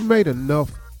 you've made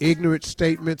enough ignorant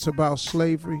statements about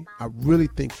slavery. I really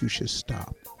think you should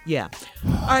stop. Yeah.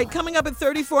 All right, coming up at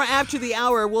 34 after the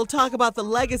hour, we'll talk about the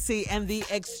legacy and the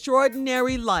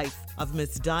extraordinary life of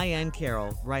Miss Diane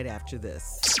Carroll right after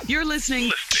this. You're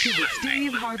listening to the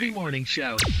Steve Harvey Morning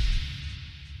Show.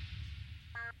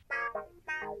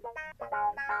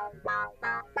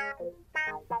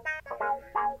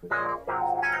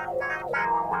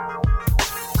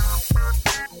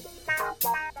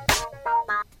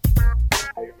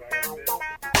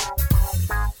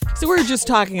 So we were just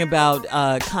talking about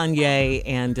Kanye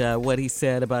and what he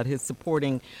said about his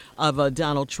supporting of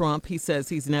Donald Trump. He says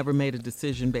he's never made a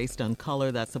decision based on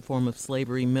color. That's a form of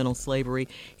slavery, mental slavery.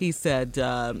 He said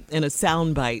in a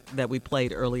soundbite that we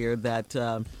played earlier that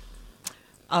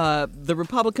the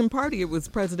Republican Party, it was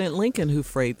President Lincoln who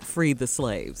freed the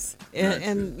slaves.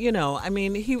 And you know, I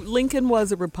mean, Lincoln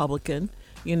was a Republican.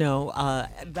 You know,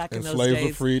 back in those days. And slaves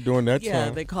were freed during that time. Yeah,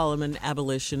 they call him an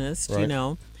abolitionist, right. You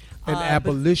know. An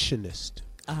abolitionist,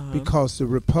 because the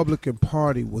Republican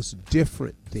Party was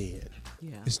different then.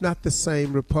 Yeah. It's not the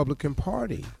same Republican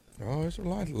Party. Oh, it's a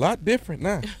lot different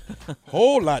now.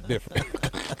 Whole lot different.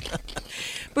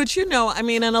 But, you know, I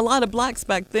mean, and a lot of blacks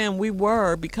back then,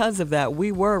 because of that,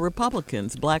 we were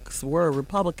Republicans. Blacks were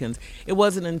Republicans. It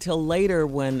wasn't until later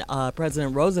when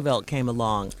President Roosevelt came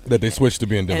along that they switched to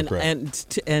being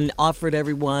Democrat. And offered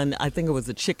everyone, I think it was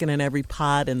a chicken in every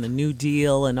pot and the New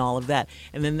Deal and all of that.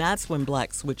 And then that's when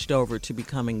blacks switched over to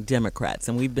becoming Democrats.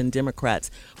 And we've been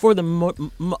Democrats for the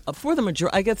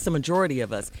majority. I guess the majority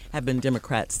of us have been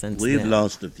Democrats since We've then.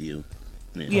 lost a few.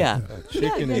 Yeah.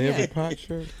 Chicken in every pot,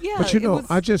 sure. Yeah, but you know,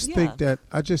 I just think that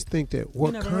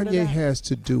what Kanye has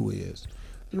to do is,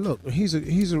 look, he's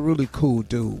a really cool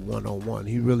dude one-on-one.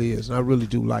 He really is, and I really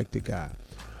do like the guy.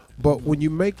 But when you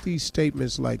make these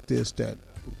statements like this, that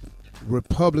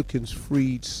Republicans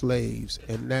freed slaves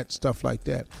and that stuff like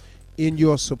that, in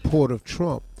your support of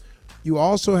Trump, you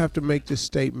also have to make this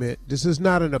statement. This is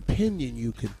not an opinion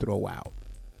you can throw out.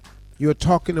 You're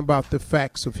talking about the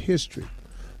facts of history.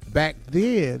 Back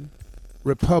then,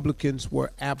 Republicans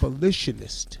were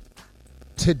abolitionists.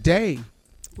 Today,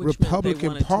 Which Republican meant they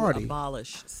wanted Party to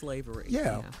abolish slavery.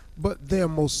 Yeah, but they're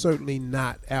most certainly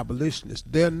not abolitionists.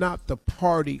 They're not the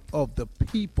party of the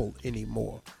people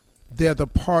anymore. They're the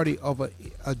party of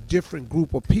a different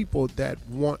group of people that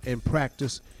want and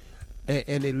practice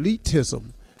an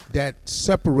elitism that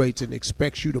separates and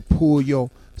expects you to pull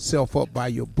yourself up by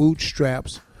your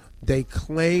bootstraps. They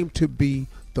claim to be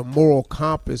the moral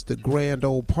compass. The grand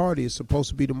old party is supposed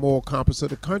to be the moral compass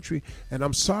of the country, and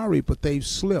I'm sorry, but they've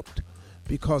slipped,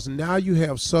 because now you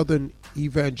have Southern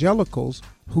evangelicals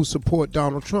who support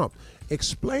Donald Trump.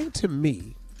 Explain to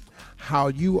me how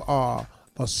you are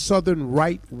a Southern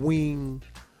right-wing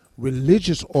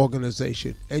religious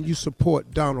organization and you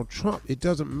support Donald Trump. It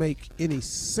doesn't make any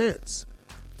sense,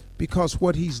 because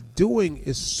what he's doing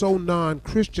is so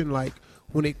non-Christian-like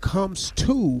when it comes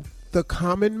to the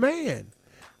common man.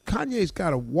 Kanye's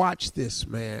got to watch this,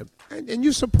 man. And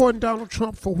you're supporting Donald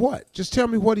Trump for what? Just tell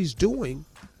me what he's doing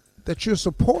that you're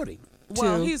supporting.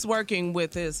 Well, he's working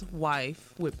with his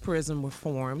wife with prison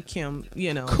reform. Kim,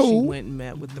 you know, Cool. she went and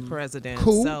met with the president.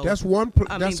 Cool. So, That's one.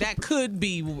 that could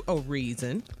be a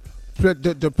reason.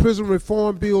 The prison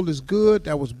reform bill is good.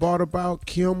 That was brought about.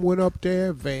 Kim went up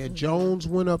there. Van Jones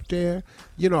went up there.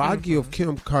 You know, I give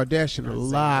Kim Kardashian a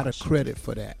lot of credit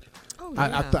for that.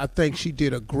 I think she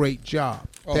did a great job.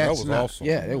 Oh, that was awesome.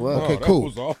 Yeah, it was. Okay, that cool.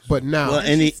 was awesome. But now,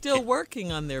 She's still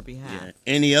working on their behalf. Yeah.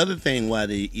 And the other thing why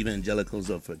the evangelicals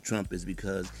are for Trump is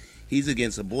because he's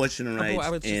against abortion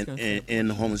rights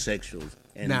and homosexuals.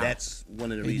 And now, that's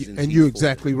one of the reasons. And you're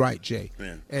exactly right, Jay.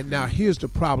 Yeah. And now here's the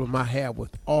problem I have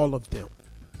with all of them.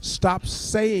 Stop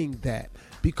saying that,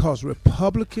 because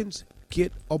Republicans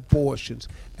get abortions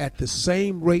at the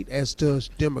same rate as does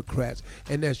Democrats,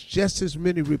 and there's just as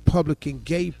many Republican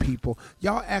gay people.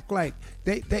 Y'all act like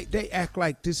they act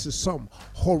like this is some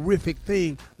horrific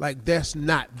thing, like that's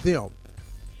not them.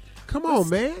 Come on,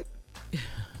 man.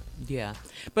 Yeah,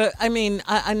 but I mean,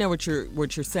 I know what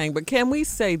you're saying, but can we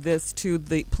say this to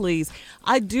please?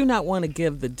 I do not want to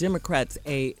give the Democrats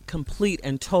a complete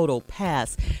and total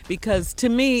pass, because to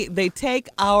me, they take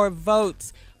our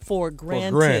votes for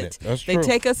granted. That's they true.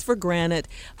 take us for granted,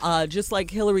 just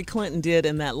like Hillary Clinton did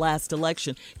in that last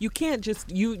election. You can't just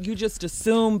you just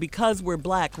assume because we're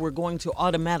black we're going to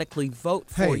automatically vote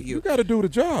for you. You got to do the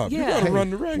job. Yeah. You got to run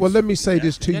the race. Well, let me say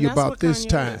this to you that's about what this Kanye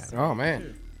time. is. Oh,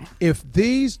 man. If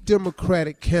these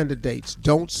Democratic candidates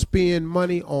don't spend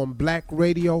money on black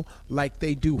radio like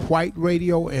they do white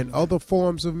radio and other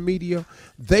forms of media,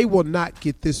 they will not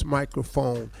get this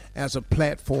microphone as a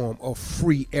platform of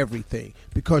free everything,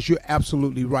 because you're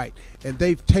absolutely right. And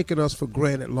they've taken us for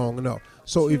granted long enough.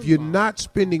 So if you're not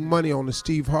spending money on the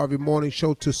Steve Harvey Morning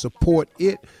Show to support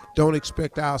it, don't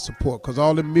expect our support, because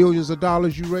all the millions of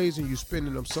dollars you raising, you're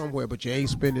spending them somewhere, but you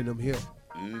ain't spending them here.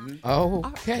 Oh,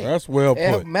 okay. That's well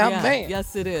put. Man.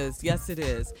 Yes, it is. Yes, it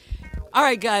is. All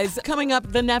right, guys. Coming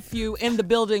up, the nephew in the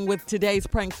building with today's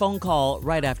prank phone call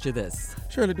right after this.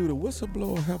 Shirley, do the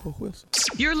whistleblower have a whistle?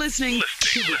 You're listening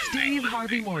to the Steve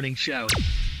Harvey Morning Show.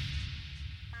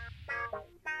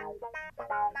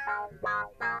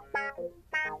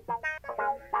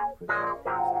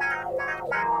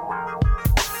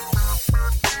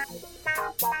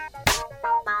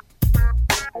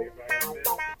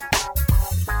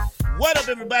 What up,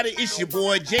 everybody? It's your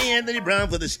boy, J. Anthony Brown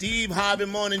for the Steve Harvey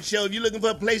Morning Show. If you're looking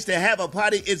for a place to have a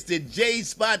party, it's the J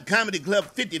Spot Comedy Club,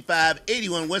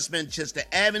 5581 West Manchester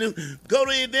Avenue. Go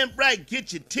to Eventbrite,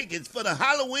 get your tickets for the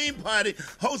Halloween party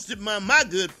hosted by my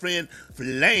good friend,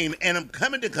 Flame. And I'm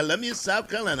coming to Columbia, South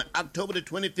Carolina, October the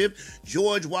 25th.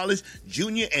 George Wallace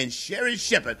Jr. and Sherry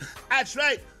Shepherd. That's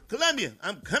right, Columbia,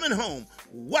 I'm coming home.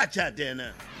 Watch out there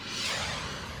now.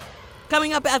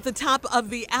 Coming up at the top of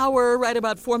the hour, right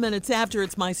about 4 minutes after,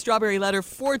 it's my strawberry letter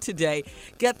for today.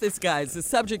 Get this, guys. The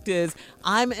subject is,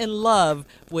 I'm in love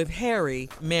with Harry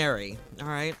Mary. All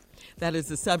right? That is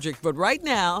the subject. But right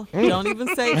now, don't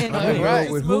even say anything. Right.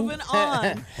 Just moving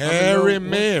on. Harry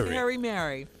Mary. Harry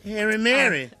Mary. Harry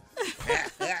Mary.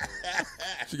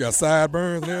 She got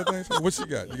sideburns and everything. What she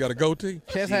got? You got a goatee?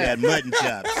 Chest She hair. got mutton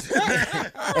chops.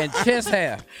 And chest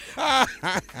hair.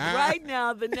 Right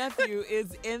now, the nephew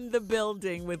is in the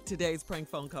building with today's prank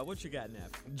phone call. What you got, nephew?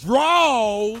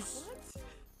 Draws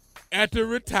at the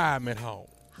retirement home.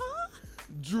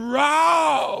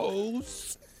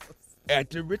 Draws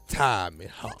at the retirement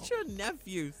home. What's your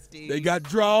nephew, Steve? They got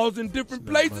draws in different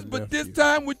places, but this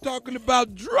time we're talking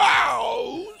about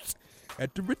draws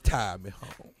at the retirement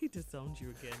home. He disowned you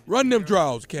again. Run them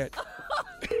draws, cat.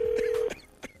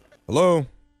 Hello?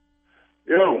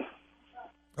 Yo,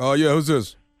 Oh, yeah, who's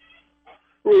this?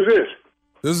 who is this?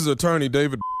 This is attorney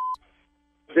David.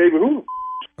 David who?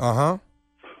 Uh-huh.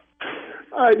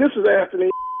 All right, this is Anthony.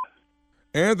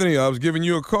 Anthony, I was giving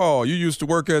you a call. You used to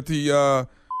work at the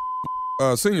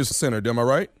senior center, am I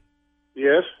right?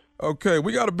 Yes. Okay,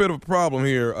 we got a bit of a problem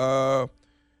here. Are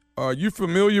you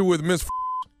familiar with Miss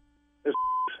Miss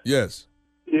Yes.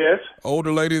 Yes.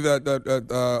 Older lady that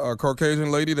a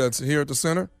Caucasian lady that's here at the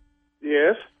center?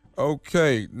 Yes.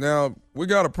 Okay, now we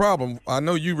got a problem. I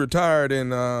know you retired in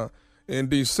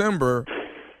December,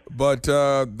 but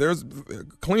there's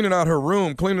cleaning up her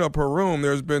room.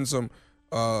 There's been some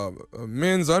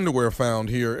men's underwear found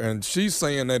here, and she's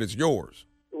saying that it's yours.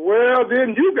 Well,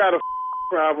 then you got a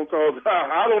problem, because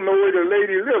I don't know where the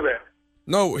lady live at.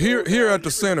 No, here at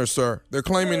the center, sir. They're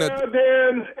claiming Well, that.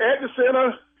 then at the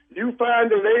center, you find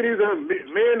the ladies and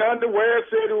men underwear,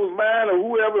 said it was mine or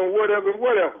whoever and whatever and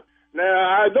whatever.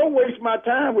 Now, I don't waste my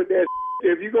time with that.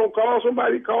 If you're going to call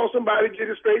somebody, get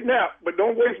it straightened out. But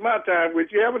don't waste my time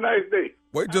with you. Have a nice day.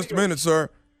 Wait just a minute, sir.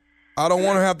 I don't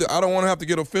want to have to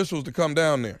get officials to come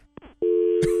down there.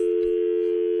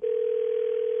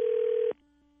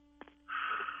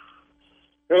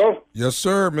 Hello? Yes,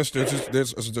 sir, Mister.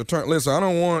 This is the turn. Listen, I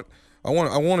want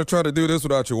to try to do this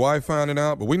without your wife finding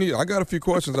out. But I got a few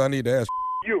questions I need to ask.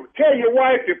 You tell your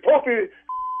wife to puppy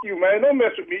you, man. Don't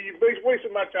mess with me. You're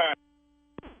wasting my time.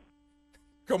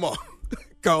 Come on,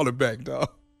 call it back, dog.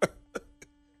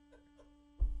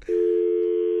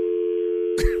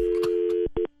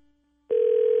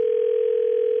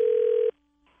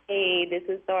 Hey, this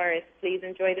is Doris. Please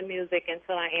enjoy the music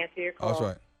until I answer your call. That's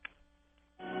right.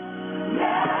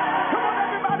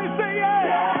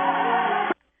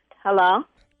 Hello?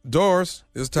 Doris,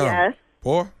 it's Tom. Yes.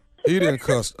 Boy, he didn't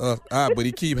cuss us out, but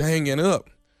he keep hanging up.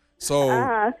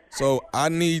 So, so I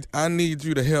need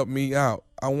you to help me out.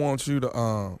 I want you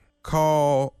to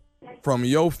call from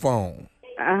your phone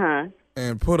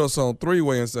and put us on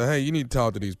three-way and say, hey, you need to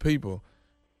talk to these people.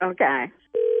 Okay.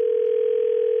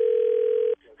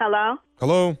 Hello?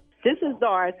 Hello? This is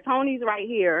Doris. Tony's right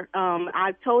here.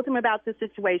 I told him about the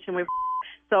situation with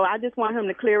so I just want him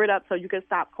to clear it up so you can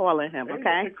stop calling him,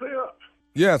 okay? Clear up.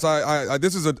 Yes, I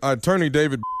this is attorney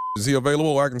David. Is he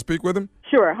available or I can speak with him?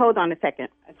 Sure. Hold on a second.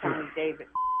 Attorney David.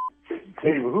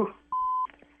 David, who?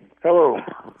 Hello.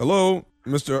 Hello,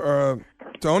 Mr.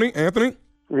 Tony, Anthony?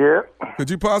 Yeah. Could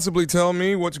you possibly tell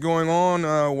me what's going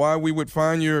on, why we would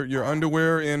find your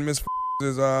underwear in Miss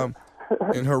is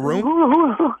in her room?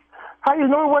 Who? How you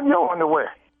know it wasn't your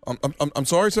underwear? I'm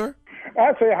sorry, sir?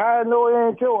 I say, how I know it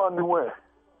ain't your underwear?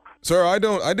 Sir, I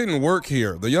didn't work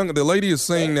here. The lady is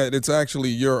saying that it's actually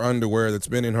your underwear that's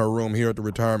been in her room here at the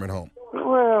retirement home.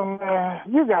 Well, man,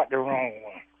 you got the wrong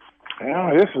one. You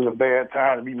know, this is a bad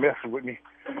time to be messing with me.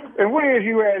 And where is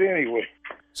you at anyway?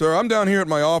 Sir, I'm down here at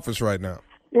my office right now.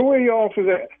 And where your office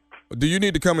at? Do you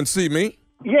need to come and see me?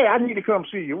 Yeah, I need to come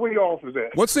see you. Where your office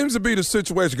at? What seems to be the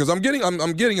situation? Because I'm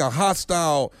getting a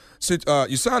hostile.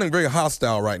 You're sounding very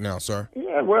hostile right now, sir.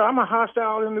 Yeah, well, I'm a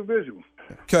hostile individual.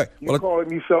 Okay. You calling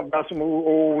me something about some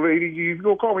old lady? You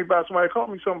go call me about somebody. Call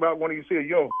me something about one of you said,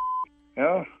 yo, you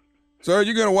know? Sir,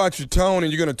 you're gonna watch your tone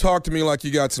and you're gonna talk to me like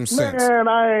you got some sense. Man,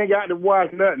 I ain't got to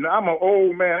watch nothing. I'm an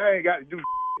old man. I ain't got to do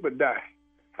but die.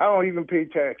 I don't even pay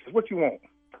taxes. What you want?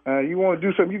 You want to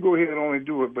do something, you go ahead and only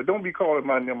do it, but don't be calling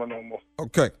my number no more.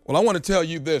 Okay. Well, I want to tell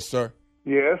you this, sir.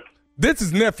 Yes? This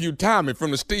is Nephew Tommy from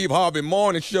the Steve Harvey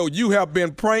Morning Show. You have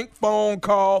been prank phone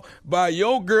called by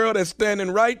your girl that's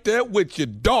standing right there with you,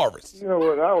 Doris. You know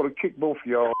what? I ought to kick both of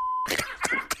y'all.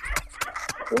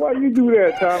 Why you do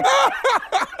that, Tom?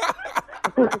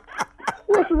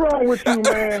 What's wrong with you,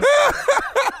 man?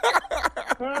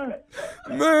 Huh?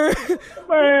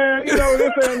 Man, you know,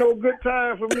 this ain't no good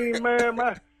time for me, man.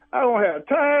 I don't have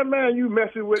time, man. You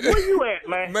messing with me. Where you at,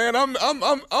 man? Man, I'm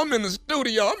in the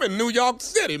studio. I'm in New York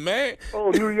City, man. Oh,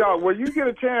 New York. Well, you get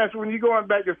a chance when you going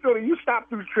back to Philly. You stop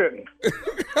through Trenton.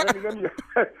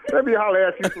 let me holler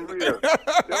at you for real.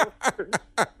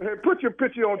 Hey, put your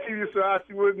picture on TV so I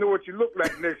know what you look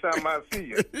like next time I see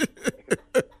you.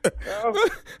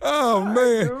 Oh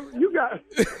man, you got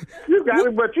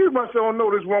it, but you must don't know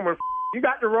this woman. You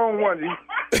got the wrong one. You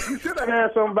should have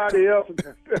had somebody else. It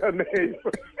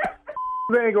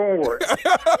ain't gonna work. This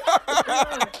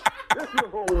is a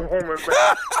whole woman, man.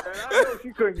 I know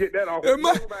she couldn't get that off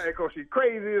nobody because she's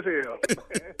crazy as hell.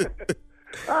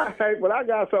 All right, well, I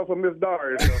got something for Miss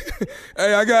Doris.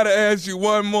 Hey, I gotta ask you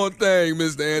one more thing,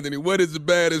 Mr. Anthony. What is the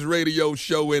baddest radio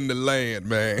show in the land,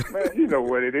 man? Man, you know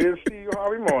what it is, Steve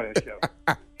Harvey Morning Show.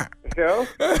 Yo?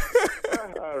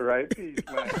 All right, peace,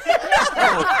 man.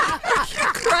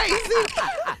 Crazy.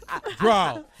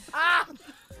 Draw.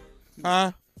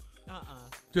 Huh?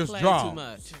 Just Play draw. too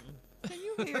much. Can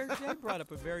you hear? Jay brought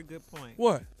up a very good point.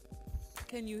 What?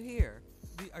 Can you hear?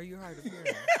 Are you hard of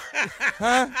hearing?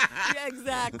 Huh? Yeah,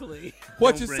 exactly.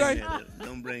 What you say?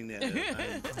 Don't bring that up.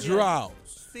 Draw.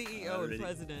 CEO and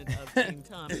president of Team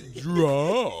Tommy.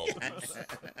 Draw.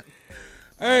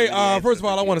 Hey, first of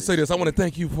all, I want to say this. I want to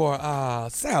thank you for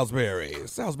Salisbury,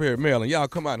 Maryland. Y'all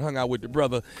come out and hung out with the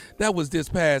brother. That was this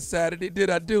past Saturday.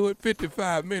 Did I do it?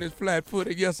 55 minutes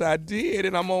flat-footed. Yes, I did.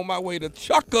 And I'm on my way to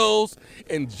Chuckles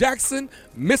in Jackson,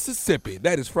 Mississippi.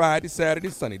 That is Friday,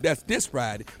 Saturday, Sunday. That's this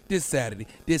Friday, this Saturday,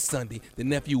 this Sunday. The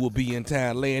nephew will be in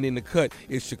town laying in the cut.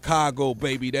 It's Chicago,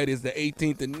 baby. That is the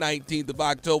 18th and 19th of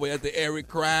October at the Erie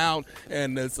Crown.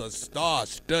 And it's a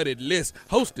star-studded list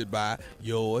hosted by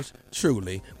yours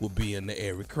truly. Will be in the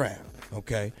Erie Crown,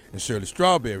 okay? And Shirley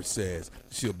Strawberry says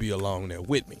she'll be along there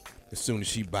with me as soon as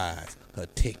she buys her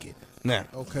ticket. Now,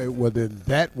 okay, well then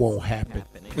that won't happen.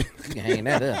 You can hang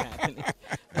that up.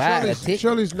 Buy a ticket.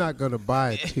 Shirley's not gonna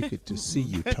buy a ticket to see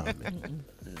you, Tommy.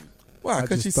 why?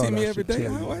 Because she see me every day.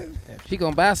 If she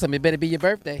gonna buy something, it better be your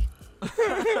birthday.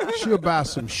 She'll buy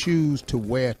some shoes to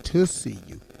wear to see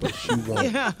you, but she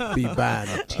won't be buying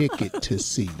a ticket to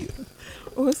see you.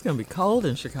 Oh, it's going to be cold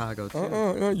in Chicago,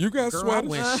 too. You got Girl, sweaters. I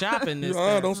went shopping this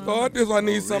time. Don't start this. I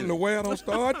need something to wear. Don't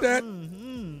start that.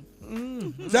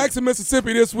 Jackson,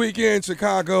 Mississippi this weekend.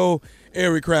 Chicago,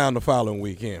 Erie Crown the following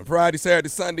weekend. Friday, Saturday,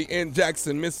 Sunday in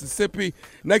Jackson, Mississippi.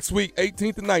 Next week,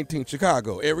 18th and 19th,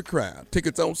 Chicago, Erie Crown.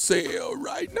 Tickets on sale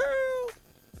right now.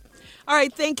 All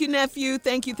right, thank you, nephew.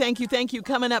 Thank you.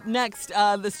 Coming up next,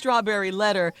 the Strawberry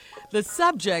Letter. The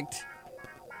subject,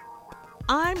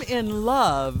 I'm in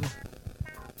love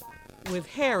with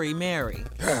Harry Mary.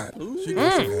 God, she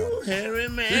got some hair. Harry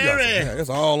Mary.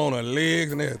 It's all on her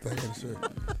legs and everything.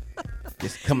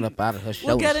 Just coming up out of her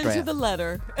shoulder We'll get strap. into the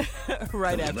letter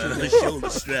right after Out of this. the shoulder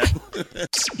strap.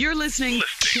 You're listening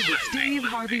to the Steve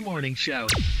Harvey Morning Show.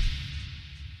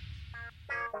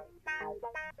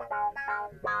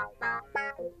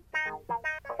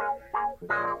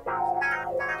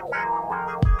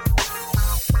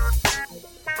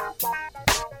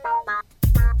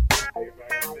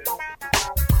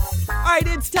 right,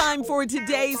 it's time for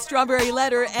today's Strawberry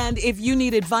Letter. And if you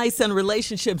need advice on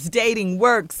relationships, dating,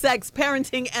 work, sex,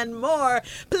 parenting, and more,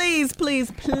 please, please,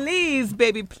 please,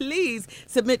 baby, please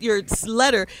submit your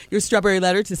letter, your Strawberry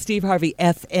Letter to Steve Harvey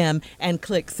FM and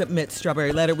click Submit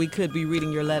Strawberry Letter. We could be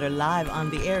reading your letter live on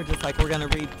the air, just like we're going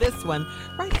to read this one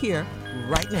right here,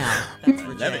 right now. That's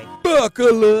for Jay.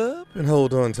 Buckle up and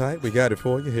hold on tight. We got it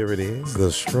for you. Here it is.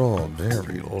 The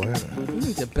Strawberry Letter. You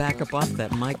need to back up off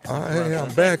that mic.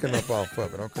 I'm backing up off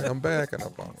of it, okay? I'm backing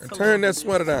up off it. Turn that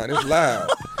sweater down. It's loud.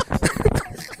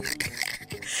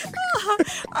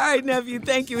 All right, nephew,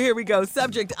 thank you. Here we go.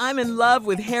 Subject, I'm in love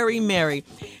with Harry Mary.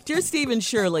 Dear Steve and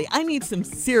Shirley, I need some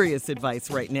serious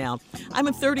advice right now. I'm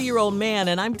a 30-year-old man,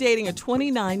 and I'm dating a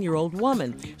 29-year-old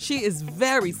woman. She is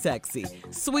very sexy,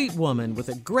 sweet woman with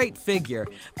a great figure,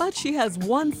 but she has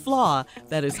one flaw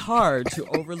that is hard to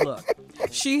overlook.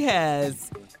 She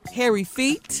has hairy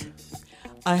feet,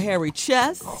 a hairy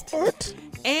chest,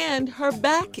 and her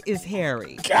back is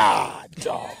hairy. God,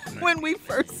 dog. When we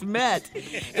first met,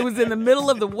 it was in the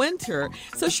middle of the winter,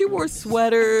 so she wore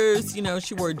sweaters,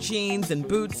 she wore jeans and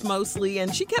boots mostly,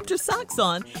 and she kept her socks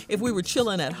on if we were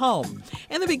chilling at home.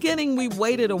 In the beginning, we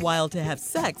waited a while to have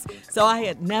sex, so I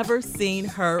had never seen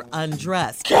her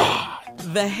undressed. God.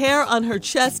 The hair on her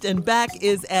chest and back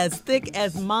is as thick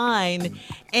as mine,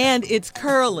 and it's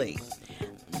curly.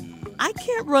 I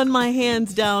can't run my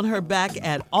hands down her back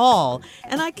at all,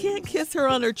 and I can't kiss her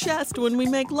on her chest when we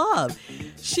make love.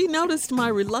 She noticed my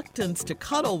reluctance to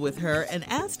cuddle with her and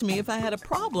asked me if I had a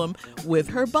problem with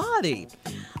her body.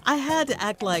 I had to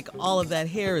act like all of that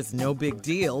hair is no big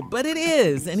deal, but it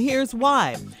is, and here's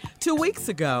why. 2 weeks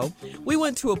ago, we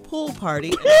went to a pool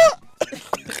party.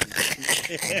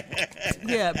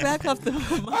 Yeah, back off the mic.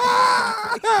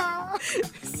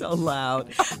 So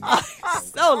loud.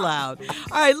 So loud.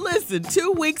 All right, listen.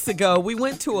 2 weeks ago, we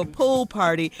went to a pool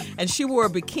party, and she wore a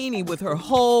bikini with her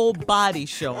whole body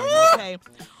showing, okay?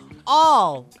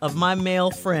 All of my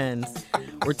male friends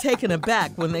were taken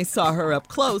aback when they saw her up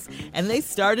close, and they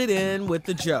started in with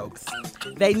the jokes.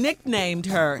 They nicknamed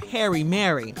her Harry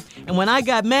Mary, and when I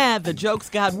got mad, the jokes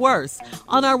got worse.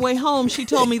 On our way home, she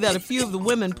told me that a few of the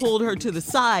women pulled her to the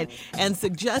side and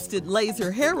suggested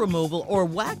laser hair removal or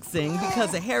waxing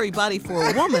because a hairy body for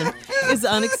a woman is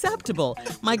unacceptable.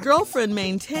 My girlfriend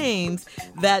maintains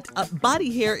that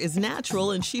body hair is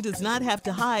natural and she does not have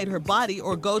to hide her body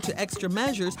or go to extra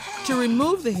measures to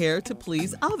remove the hair to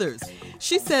please others.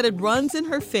 She said it runs in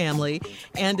her family,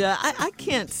 and I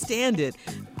can't stand it.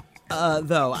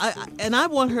 Though, I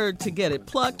want her to get it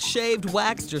plucked, shaved,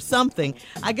 waxed, or something.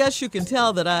 I guess you can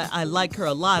tell that I like her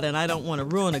a lot, and I don't want to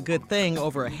ruin a good thing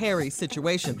over a hairy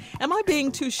situation. Am I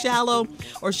being too shallow,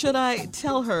 or should I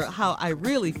tell her how I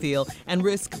really feel and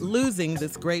risk losing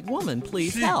this great woman?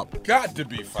 Please help. Got to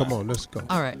be fine. Come on, let's go.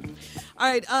 All right.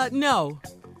 No.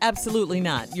 Absolutely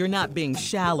not. You're not being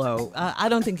shallow. I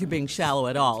don't think you're being shallow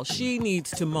at all. She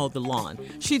needs to mow the lawn.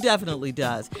 She definitely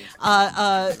does.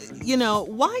 Why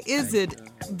is it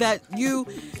that you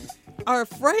are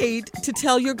afraid to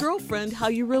tell your girlfriend how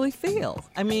you really feel?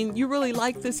 I mean, you really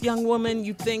like this young woman.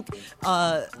 You think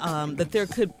that there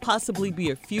could possibly be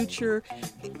a future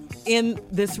in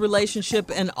this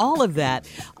relationship and all of that.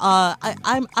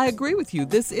 I agree with you.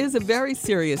 This is a very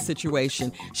serious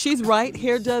situation. She's right.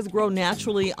 Hair does grow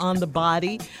naturally on the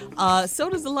body. So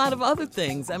does a lot of other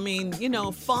things. I mean,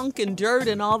 funk and dirt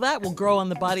and all that will grow on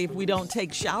the body if we don't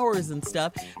take showers and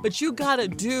stuff. But you got to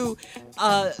do,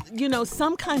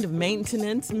 some kind of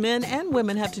maintenance. Men and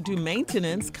women have to do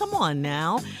maintenance. Come on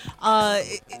now.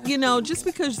 Just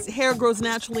because hair grows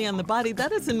naturally on the body,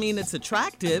 that doesn't mean it's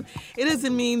attractive. It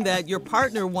doesn't mean that your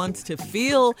partner wants to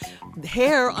feel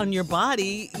hair on your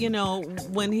body,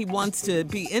 when he wants to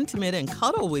be intimate and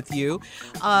cuddle with you.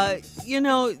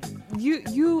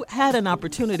 You had an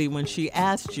opportunity when she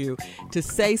asked you to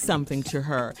say something to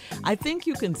her. I think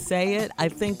you can say it. I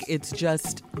think it's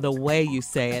just the way you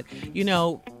say it.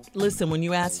 Listen, when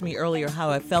you asked me earlier how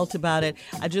I felt about it,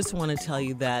 I just want to tell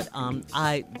you that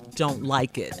I don't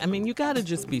like it. I mean, you got to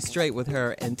just be straight with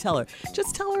her and tell her.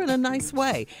 Just tell her in a nice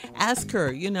way. Ask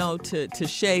her, to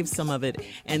shave some of it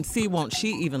and see won't she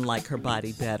even like her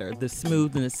body better, the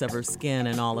smoothness of her skin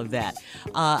and all of that.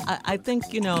 I think,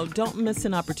 don't miss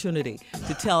an opportunity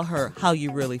to tell her how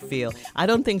you really feel. I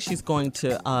don't think she's going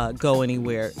to go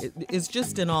anywhere. It's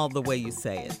just in all the way you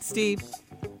say it. Steve?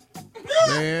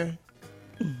 Man.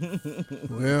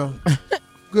 Well,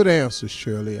 good answer,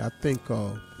 Shirley. I think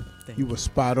you were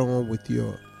spot on with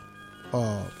your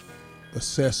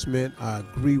assessment. I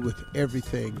agree with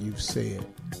everything you've said.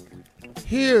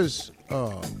 Here's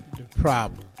the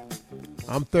problem.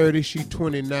 I'm 30, she's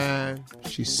 29.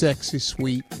 She's sexy,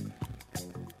 sweet.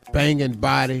 banging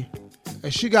body.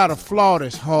 And she got a flaw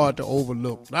that's hard to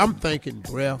overlook. I'm thinking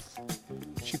breath.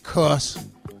 She cuss.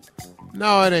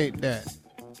 No, it ain't that.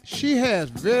 She has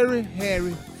very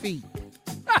hairy feet.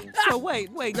 So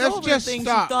wait. Let's Go over just the things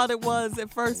stop. you thought it was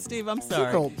at first, Steve. I'm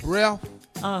sorry. You know, breath.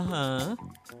 Uh-huh.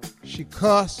 She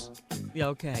cuss. Yeah,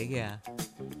 okay, yeah.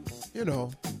 You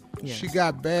know, Yeah. she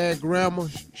got bad grammar.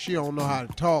 She don't know how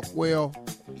to talk well.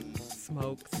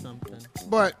 Smoke something.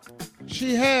 But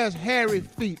she has hairy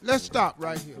feet. Let's stop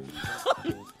right here.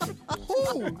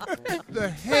 Who the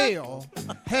hell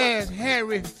has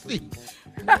hairy feet?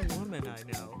 No woman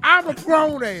I know. I'm a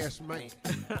grown-ass man.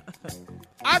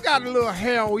 I got a little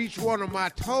hair on each one of my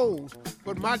toes,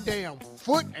 but my damn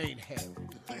foot ain't hairy.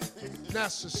 Now,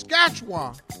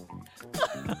 Saskatchewan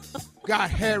got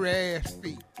hairy-ass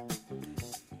feet.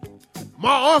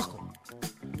 My uncle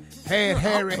had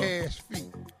hairy-ass feet.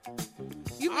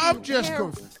 I'm just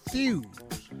confused.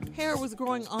 Hair was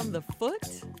growing on the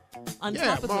foot? On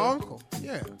Yeah, top of my the, uncle.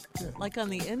 Yeah. Like on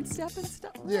the instep and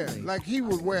stuff? Yeah, Really? like he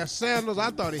would wear sandals. I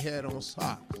thought he had on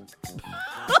socks.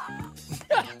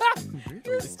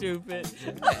 You're stupid.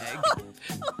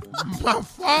 My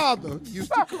father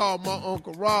used to call my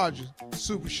Uncle Roger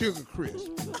Super Sugar Crisp.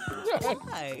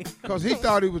 Why? Because he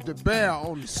thought he was the bear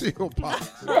on the seal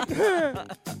box.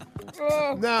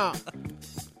 Now,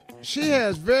 she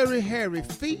has very hairy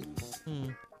feet,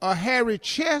 a hairy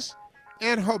chest,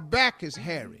 and her back is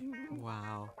hairy.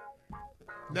 Wow.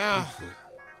 Now,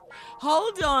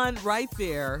 hold on right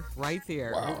there. Wow,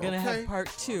 we're going to okay. have part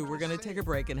two. We're going to take a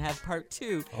break and have part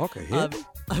two Okay,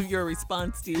 of your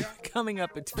response, Steve, coming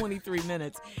up at 23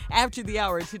 minutes after the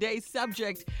hour. Today's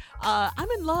subject, I'm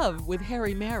in love with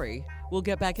Harry Mary. We'll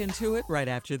get back into it right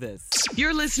after this.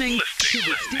 You're listening to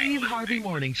the Steve Harvey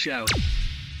Morning Show.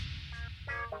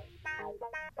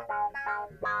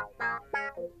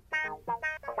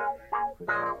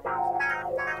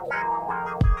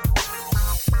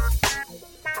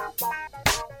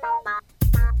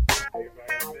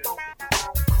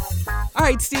 All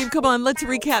right, Steve, come on. Let's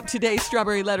recap today's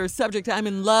Strawberry Letter subject. I'm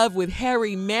in love with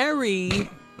Harry Mary.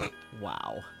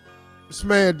 Wow. this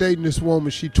man dating this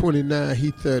woman, she 29,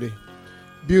 he 30.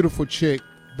 Beautiful chick,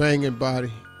 banging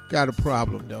body. Got a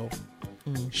problem, though.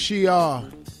 She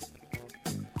got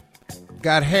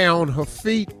hair on her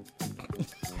feet,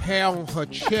 hair on her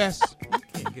chest,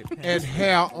 and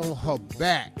hair on her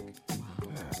back.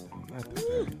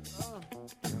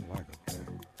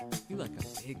 You like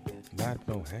a big man. Not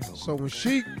no hair. So when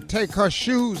she take her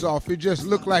shoes off, it just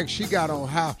look like she got on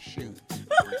house shoes.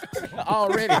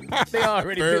 Already. They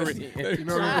already built in. You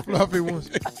know those fluffy ones?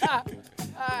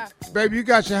 Baby, you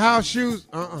got your house shoes?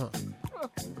 Oh,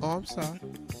 I'm sorry.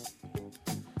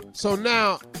 So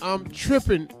now I'm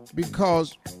tripping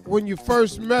because when you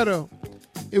first met her,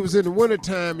 it was in the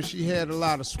wintertime and she had a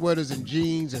lot of sweaters and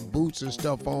jeans and boots and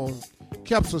stuff on.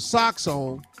 Kept her socks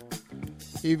on,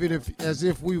 even if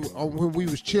we when we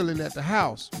was chilling at the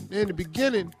house. In the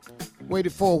beginning,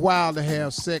 waited for a while to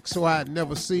have sex, so I had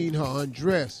never seen her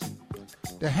undress.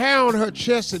 The hair on her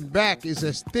chest and back is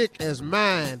as thick as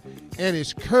mine and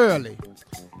it's curly.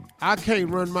 I can't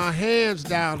run my hands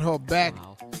down her back,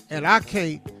 and I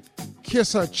can't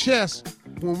kiss her chest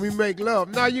when we make love.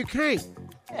 No, you can't.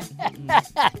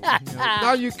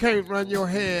 No, you can't run your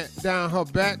hand down her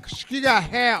back. She got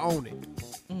hair on it.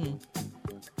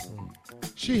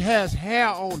 She has hair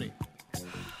on it.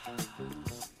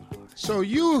 So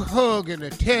you hugging a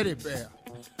teddy bear.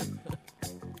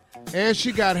 And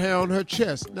she got hair on her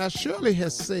chest. Now, Shirley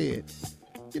has said,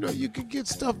 you can get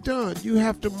stuff done. You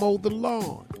have to mow the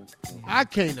lawn. I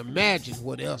can't imagine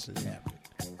what else is happening.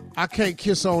 I can't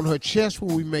kiss on her chest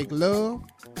when we make love.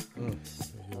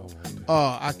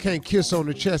 I can't kiss on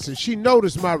the chest. And she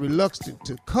noticed my reluctance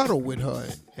to cuddle with her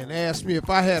and asked me if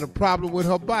I had a problem with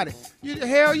her body.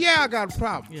 Hell yeah, I got a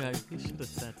problem. Yeah, you should have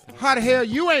said so. How the hell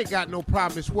you ain't got no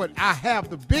problem? It's what I have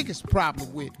the biggest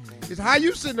problem with. It's how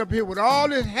you sitting up here with all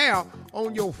this hair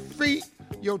on your feet,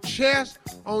 your chest,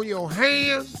 on your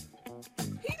hands.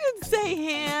 He didn't say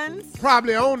hands.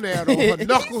 Probably on there, though. Her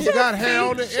knuckles got hair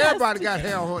on it. Everybody got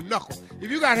hair on her knuckles. If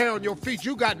you got hair on your feet,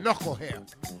 you got knuckle hair.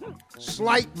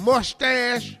 Slight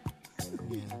mustache.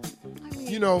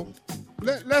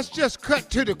 Let's just cut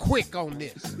to the quick on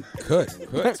this. Cut's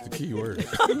the key word.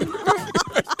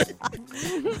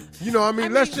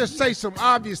 Let's just say some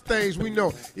obvious things we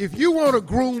know. If you want to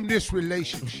groom this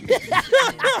relationship,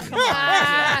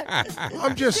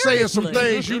 I'm just saying some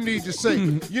things you need to say.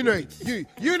 You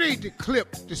need to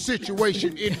clip the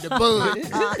situation in the bud.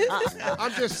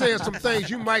 I'm just saying some things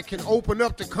you might can open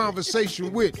up the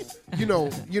conversation with.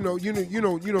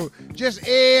 Just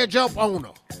edge up on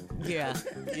her. Yeah.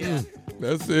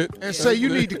 That's it. And say you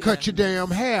need to cut your damn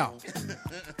hair.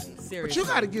 Seriously. But you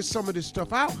got to get some of this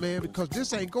stuff out, man, because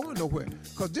this ain't going nowhere.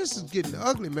 Because this is getting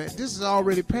ugly, man. This is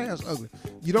already past ugly.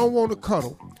 You don't want to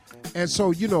cuddle. And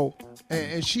so, you know,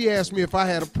 and she asked me if I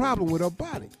had a problem with her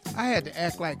body. I had to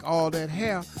act like all that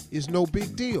hair is no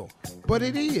big deal. But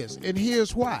it is, and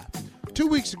here's why. 2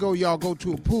 weeks ago, y'all go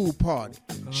to a pool party.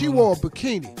 She wore a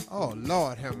bikini. Oh,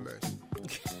 Lord have mercy.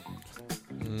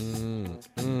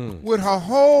 With her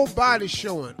whole body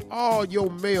showing, all your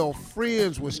male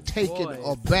friends was taken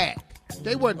aback.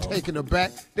 They wasn't taken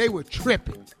aback. They were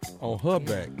tripping. On her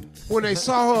back. When they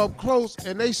saw her up close,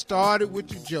 and they started with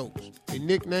the jokes. They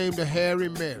nicknamed her Harry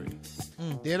Mary.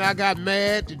 Then I got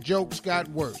mad. The jokes got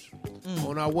worse.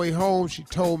 On our way home, she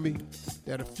told me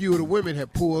that a few of the women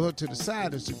had pulled her to the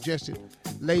side and suggested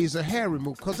laser hair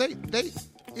removal because it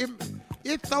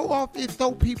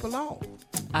throw people off.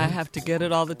 I have to get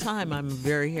it all the time. I'm a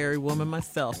very hairy woman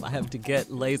myself. I have to get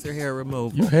laser hair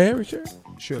removal. You hairy, sure?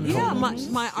 Yeah,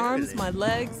 my arms, my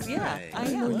legs. Yeah, I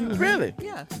am. Really?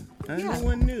 Yeah. No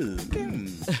one knew.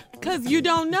 Because you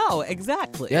don't know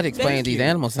exactly. You had to explain these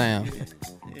animal sounds.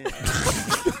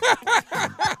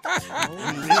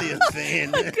 I'm really a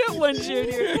fan. Good one,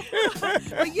 Junior.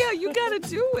 But yeah, you got to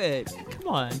do it. Come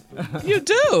on. You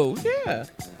do. Yeah.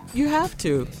 You have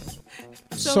to.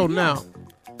 So now,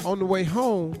 on the way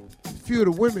home, a few of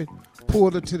the women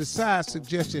pulled her to the side,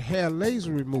 suggested hair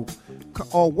laser removal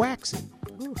or waxing.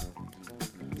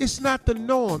 It's not the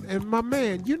norm. And my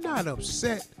man, you're not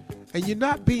upset and you're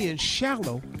not being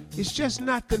shallow. It's just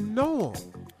not the norm.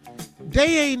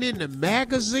 They ain't in the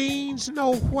magazines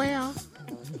nowhere.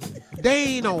 They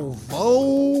ain't on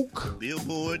Vogue.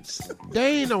 Billboards.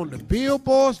 They ain't on the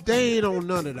billboards. They ain't on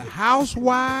none of the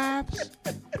housewives.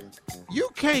 You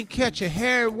can't catch a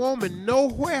hairy woman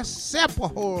nowhere except a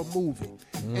horror movie.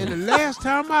 And the last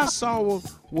time I saw her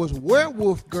was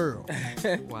Werewolf Girl.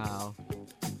 Wow.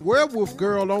 Werewolf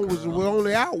Girl was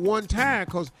only out one time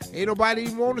because ain't nobody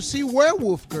even want to see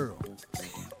Werewolf Girl.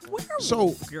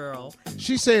 Werewolf Girl.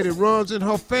 She said it runs in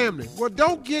her family. Well,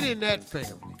 don't get in that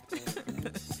family.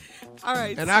 All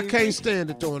right. And I can't stand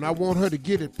it though, and I want her to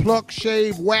get it pluck,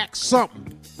 shave, wax,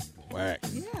 something.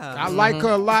 Wax. Yeah. I like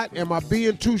her a lot. Am I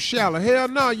being too shallow? Hell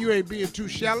no, you ain't being too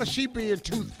shallow. She being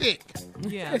too thick.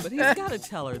 Yeah, but he's got to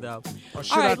tell her though. Or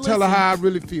should I tell her how I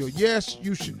really feel? Yes,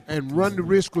 you should, and run the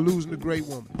risk of losing a great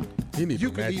woman.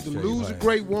 You can either lose a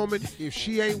great woman. If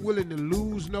she ain't willing to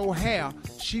lose no hair,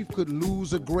 she could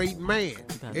lose a great man.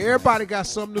 Everybody got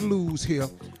something to lose here.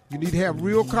 You need to have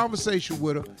real conversation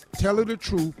with her. Tell her the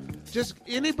truth. Just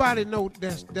anybody know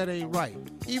that ain't right.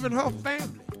 Even her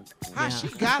family. How she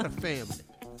got a family?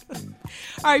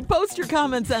 All right, post your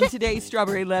comments on today's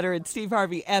Strawberry Letter at Steve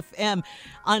Harvey FM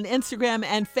on Instagram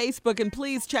and Facebook. And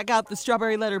please check out the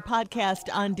Strawberry Letter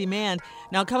podcast on demand.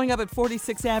 Now, coming up at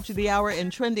 46 after the hour in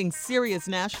trending serious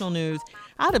national news,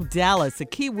 out of Dallas, a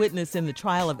key witness in the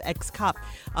trial of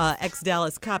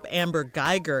ex-Dallas cop Amber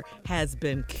Geiger has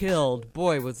been killed.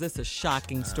 Boy, was this a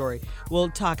shocking story. We'll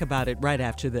talk about it right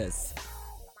after this.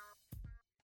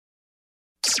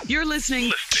 You're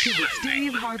listening to the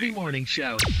Steve Harvey Morning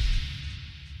Show.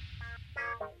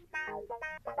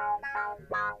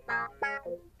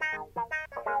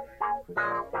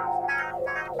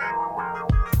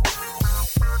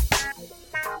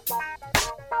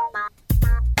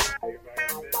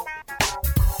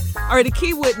 All right, a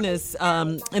key witness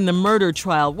in the murder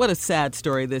trial, what a sad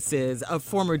story this is, of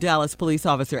former Dallas police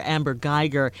officer Amber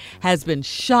Geiger has been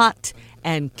shot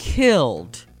and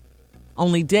killed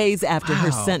only days after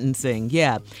her sentencing.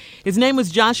 Yeah. His name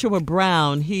was Joshua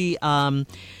Brown. He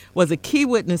was a key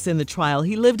witness in the trial.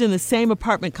 He lived in the same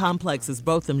apartment complex as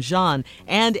Botham Jean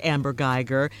and Amber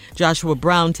Geiger. Joshua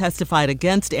Brown testified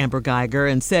against Amber Geiger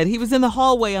and said he was in the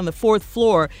hallway on the 4th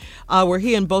floor where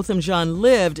he and Botham Jean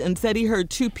lived and said he heard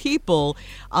two people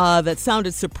that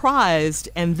sounded surprised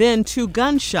and then 2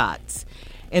 gunshots.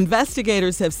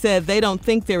 Investigators have said they don't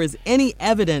think there is any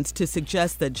evidence to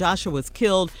suggest that Joshua was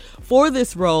killed for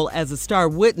this role as a star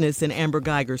witness in Amber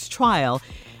Geiger's trial.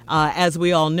 As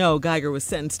we all know, Geiger was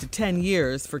sentenced to 10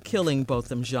 years for killing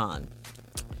Botham Jean.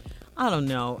 I don't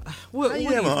know. How you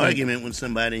have an argument with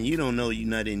somebody and you don't know you're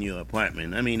not in your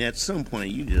apartment? I mean, at some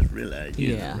point you just realize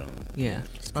you're wrong. Yeah.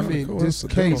 I mean, this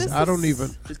case, I don't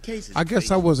even. I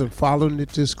guess I wasn't following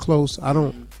it this close. I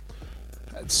don't.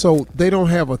 So they don't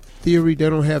have a theory. They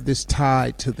don't have this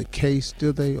tied to the case,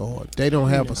 do they? Or they don't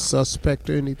have a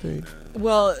suspect or anything?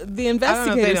 Well, the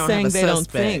investigators saying they don't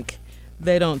think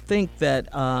they don't think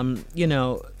that,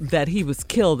 that he was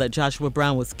killed, that Joshua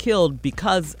Brown was killed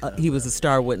because he was a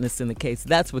star witness in the case.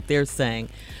 That's what they're saying.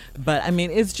 But, I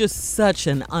mean, it's just such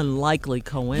an unlikely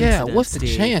coincidence. Yeah, what's the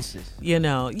Steve. chances?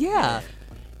 Yeah.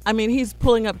 I mean, he's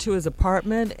pulling up to his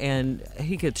apartment and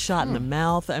he gets shot in the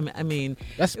mouth. I mean,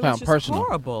 that's it was just personal.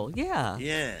 horrible. Yeah.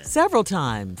 Yeah. Several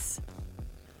times.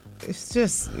 It's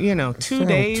just, 2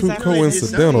 days too after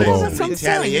coincidental, though. It's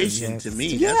retaliation to me.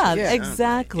 Yeah, That's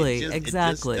exactly. It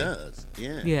exactly. just does.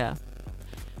 Yeah. Yeah.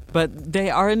 But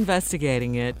they are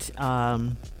investigating it.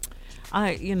 Man.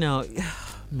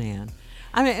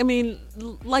 I mean,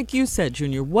 like you said,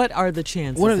 Junior, what are the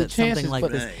chances What are the that something chances, like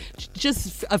but- this,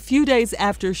 just a few days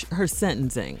after her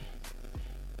sentencing?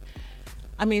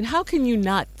 I mean, how can you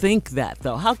not think that,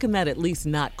 though? How can that at least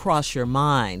not cross your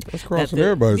mind? That's crossing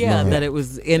everybody's mind. Yeah, that it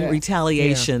was in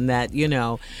retaliation that,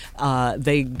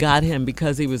 they got him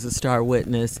because he was a star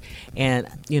witness and,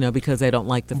 because they don't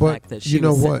like the fact that she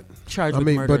was charged with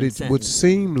murder but and it would sentenced.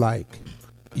 seem like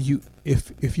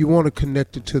if you want to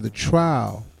connect it to the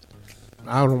trial,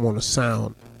 I don't want to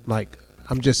sound like,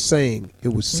 I'm just saying, it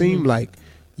would seem like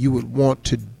you would want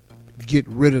to get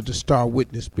rid of the star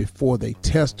witness before they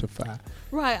testify.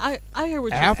 Right, I hear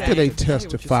what you're saying. After they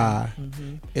testify,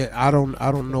 I don't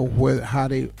know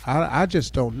I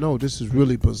just don't know. This is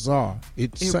really bizarre.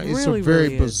 It's a very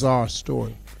really bizarre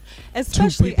story.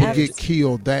 Especially Two people after get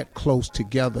killed that close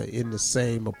together in the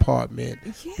same apartment.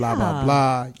 Blah blah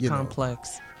blah.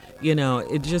 Complex.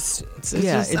 It just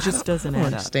it just doesn't add up.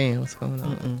 Understand what's going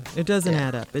on. It doesn't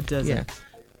add up. It doesn't. Yeah.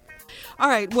 All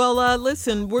right. Well,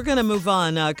 listen, we're going to move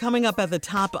on. Coming up at the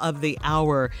top of the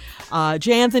hour,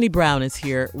 J. Anthony Brown is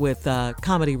here with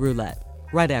Comedy Roulette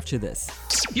right after this.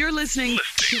 You're listening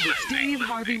to the Steve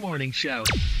Harvey Morning Show.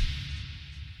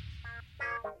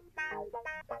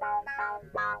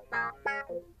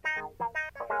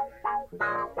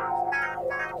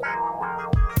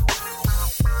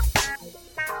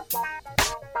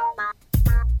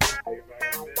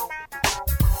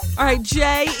 All right,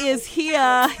 Jay is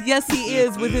here. Yes, he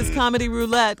is with his Comedy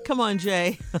Roulette. Come on,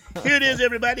 Jay. Here it is,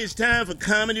 everybody. It's time for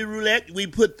Comedy Roulette. We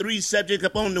put 3 subjects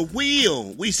up on the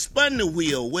wheel. We spun the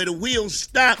wheel where the wheel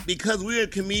stopped because we're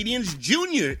comedians.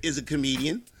 Junior is a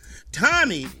comedian.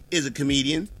 Tommy is a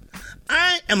comedian.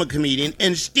 I am a comedian.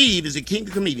 And Steve is the king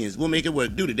of comedians. We'll make it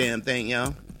work. Do the damn thing,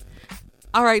 y'all.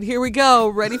 All right, here we go.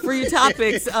 Ready for your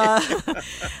topics.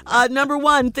 Number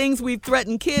 1, things we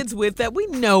threaten kids with that we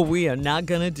know we are not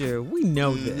going to do. We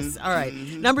know this. All right.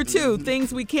 Number 2,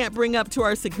 things we can't bring up to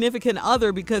our significant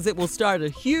other because it will start a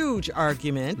huge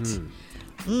argument.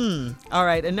 All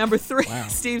right. And number 3,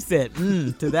 Steve said,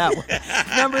 to that one.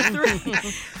 Number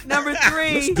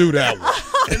 3. Let's do that one.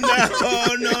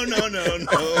 No.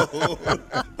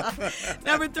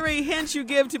 Number 3, hints you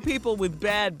give to people with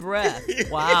bad breath.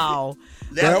 Wow.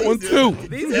 That one too.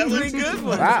 These are 3 good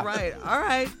ones. Wow. Right. All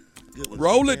right.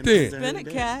 Roll it then. Spin it,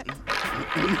 cat. You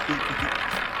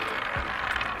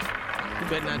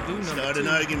better not do nothing. Start an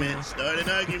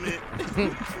argument.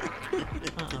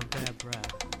 Bad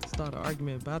breath. Start an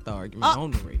argument about the argument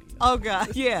on the radio. Oh,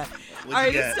 God, yeah. All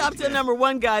right, let's stop to number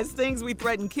 1, guys. Things we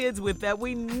threaten kids with that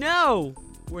we know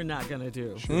we're not going to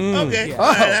do. Okay. Yeah.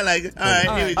 All right, I like it. All right,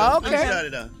 here we go. Okay.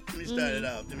 Let me start it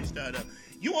off.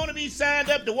 You want to be signed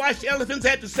up to watch elephants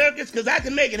at the circus? Because I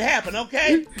can make it happen,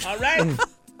 okay? All right?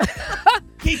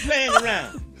 Keep playing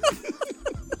around.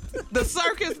 The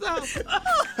circus, though?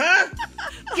 Huh?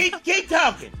 Keep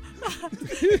talking. Go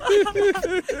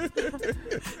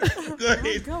ahead.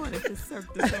 I'm going at the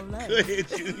Cirque du Soleil. Go ahead,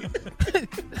 Junior.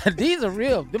 These are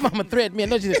real. The mama threatened me.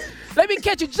 Let me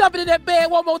catch you jumping in that bed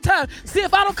one more time. See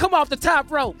if I don't come off the top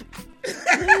rope.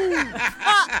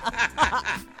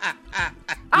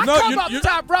 Come off the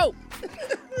top rope.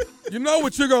 You know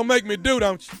what you're going to make me do,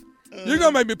 don't you? You're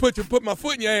going to make me put my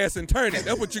foot in your ass and turn it.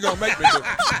 That's what you're going to make me do.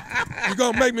 You're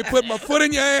going to make me put my foot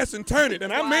in your ass and turn it.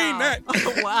 And I mean that.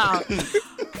 Wow.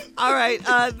 All right.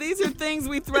 These are things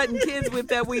we threaten kids with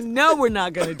that we know we're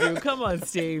not going to do. Come on,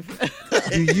 Steve.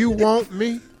 Do you want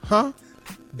me? Huh?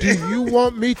 Do you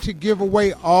want me to give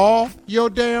away all your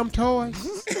damn toys?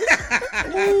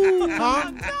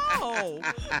 Huh? No.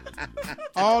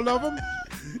 All of them?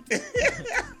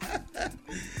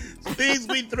 Things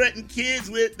we threaten kids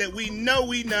with that we know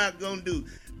we not gonna do.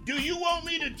 Do you want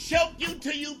me to choke you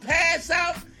till you pass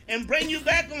out and bring you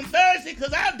back on Thursday?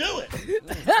 Because I'll do it.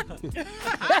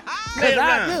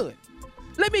 I'll do it.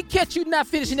 Let me catch you not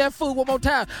finishing that food one more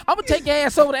time. I'm going to take your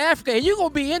ass over to Africa, and you're going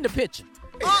to be in the picture.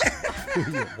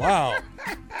 Wow.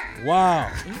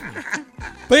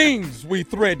 Things we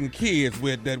threaten kids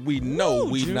with that we know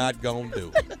we not gonna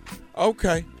do.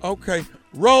 Okay.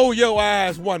 roll your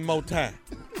eyes one more time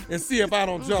and see if I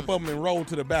don't jump up and roll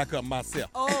to the back of myself.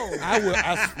 Oh.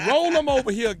 I roll them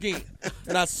over here again.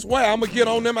 And I swear I'm going to get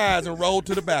on them eyes and roll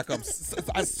to the back of them.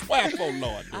 I swear for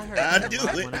Lord. I heard that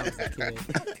when I was a kid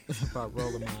about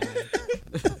rolling my eyes.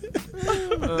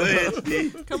 Go ahead,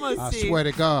 Steve. Come on, I Steve. swear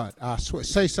to God. I swear.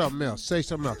 Say something else. Say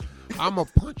something else. I'm going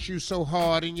to punch you so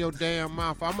hard in your damn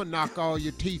mouth, I'm going to knock all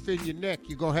your teeth in your neck.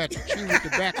 You're going to have to chew with the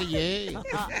back of your head.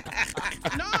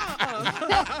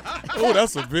 Oh,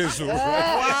 that's a visual.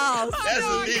 Wow. That's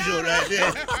a visual right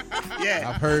there. Yeah.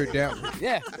 I've heard that one.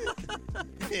 Yeah.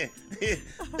 Yeah.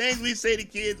 Things we say to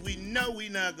kids we know we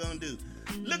not gonna do.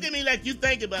 Look at me like you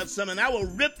think about something. I will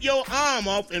rip your arm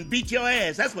off and beat your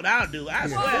ass. That's what I'll do. I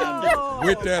swear I'll do.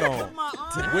 With that on.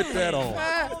 With that on.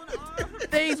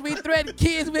 Things we threaten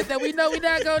kids with that we know we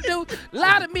not gonna do.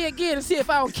 Lie to me again and see if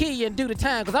I don't kill you and do the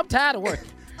time, because I'm tired of working.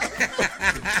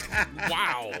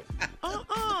 Wow.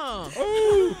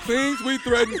 Ooh, things we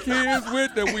threaten kids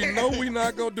with that we know we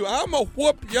not gonna do. I'm gonna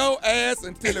whoop your ass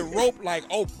until it rope like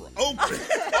Oprah.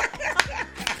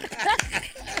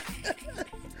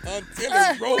 Until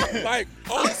it rope like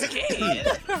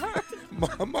Oprah.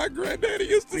 My granddaddy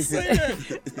used to say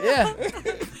that. Yeah.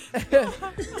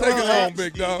 Take it on,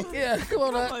 big dog. Yeah, come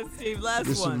on, Come on, Steve. Last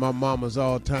This one. is my mama's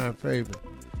all-time favorite.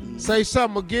 Say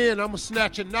something again, I'm going to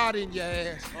snatch a knot in your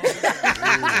ass.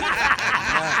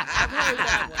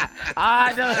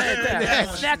 I know that.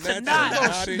 Snatch a knot.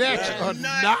 Snatch a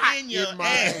knot in my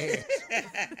ass.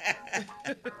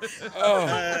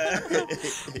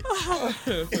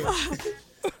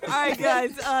 All right,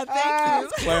 guys. Thank you.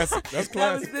 Classic. That's That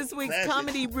classic. was this week's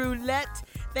Comedy Roulette.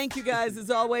 Thank you, guys,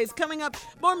 as always. Coming up,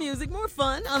 more music, more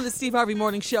fun on the Steve Harvey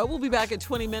Morning Show. We'll be back at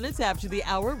 20 minutes after the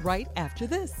hour, right after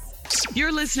this.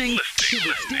 You're listening to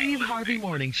the Steve Harvey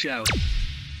Morning Show.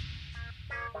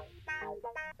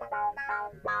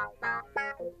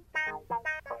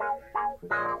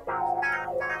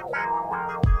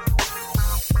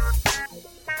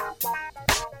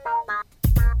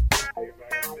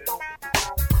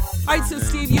 All right, so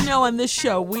Steve, you know on this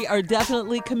show, we are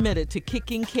definitely committed to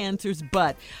kicking cancer's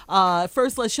butt.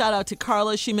 First, let's shout out to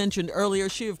Carla. She mentioned earlier,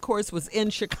 she, of course, was in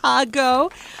Chicago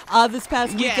this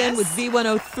past weekend with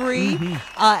Z103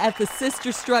 at the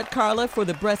Sister Strut, Carla, for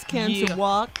the breast cancer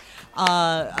walk.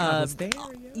 I was there,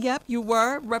 Yep, you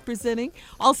were representing.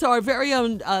 Also, our very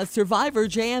own survivor,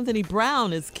 J. Anthony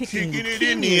Brown, is kicking it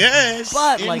in the ass.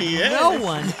 butt in like the no ass.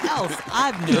 one else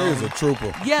I've known. Jay is a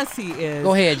trooper. Yes, he is.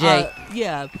 Go ahead, Jay.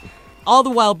 Yeah. All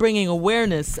the while bringing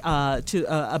awareness to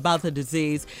about the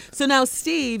disease. So now,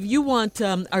 Steve, you want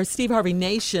our Steve Harvey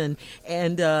Nation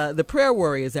and the prayer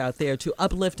warriors out there to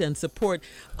uplift and support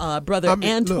Brother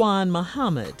Antoine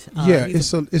Muhammad.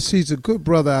 He's a good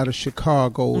brother out of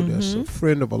Chicago. That's a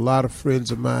friend of a lot of friends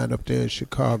of mine up there in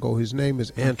Chicago. His name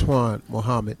is Antoine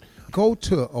Muhammad. Go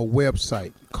to a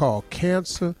website called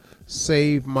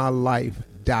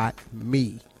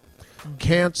CancerSavedMyLife.me.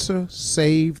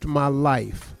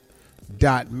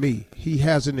 CancerSavedMyLife.me. He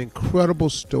has an incredible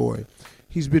story.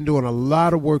 He's been doing a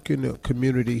lot of work in the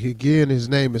community. Again, his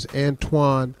name is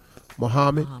Antoine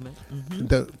Muhammad.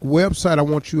 The website I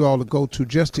want you all to go to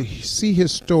just to see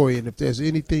his story, and if there's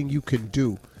anything you can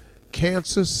do,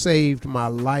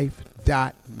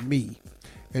 CancerSavedMyLife.me,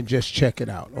 and just check it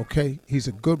out, okay? He's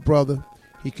a good brother.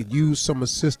 He could use some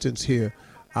assistance here.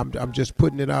 I'm just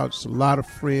putting it out. It's a lot of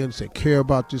friends that care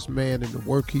about this man and the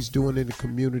work he's doing in the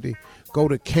community. Go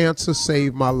to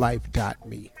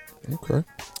CancerSaveMyLife.me. Okay.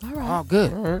 All right. Oh,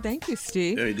 good. All right. Thank you,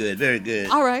 Steve. Very good, very good.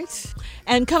 All right.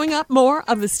 And coming up, more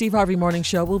of the Steve Harvey Morning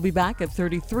Show. We'll be back at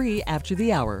 33 after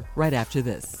the hour, right after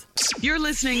this. You're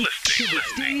listening to the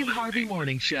Steve Harvey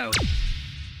Morning Show.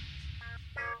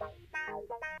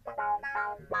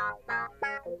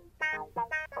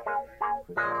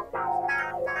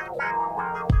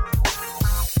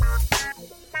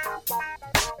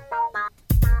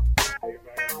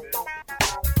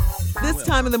 This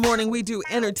time of the morning, we do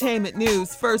entertainment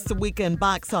news. First, the weekend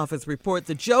box office report.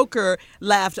 The Joker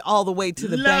laughed all the way to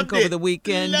the bank over the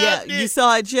weekend. You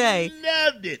saw it, Jay.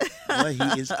 Loved it. Boy,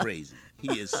 he is crazy.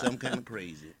 He is some kind of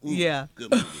crazy. Ooh, yeah. Good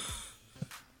movie.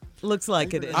 Looks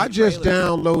like it. I just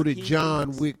downloaded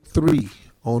John Wick 3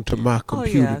 onto my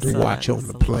computer to watch on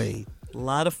the plane. A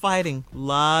lot of fighting.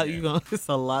 It's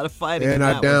a lot of fighting. And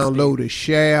I downloaded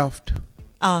Shaft.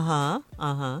 And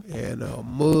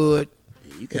Mud.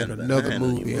 And another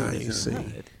movie I ain't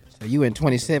seen. So you in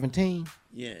 2017?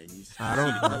 Yeah. I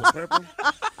don't know. Purple?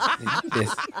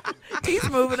 He's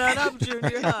moving on up,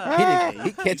 Junior. Huh?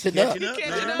 He catching up. Coming on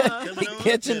He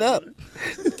catching up.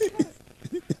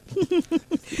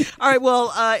 All right,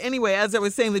 well, anyway, as I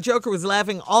was saying, the Joker was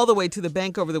laughing all the way to the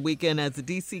bank over the weekend as the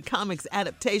DC Comics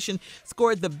adaptation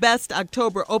scored the best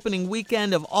October opening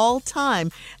weekend of all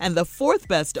time and the fourth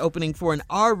best opening for an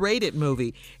R-rated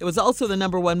movie. It was also the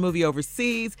number one movie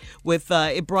overseas, with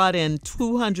it brought in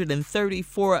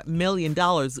 $234 million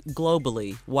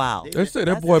globally. Wow. They say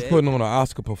that boy putting on an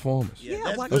Oscar performance.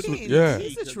 Yeah,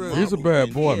 He's a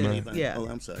bad boy, man. Yeah. Oh,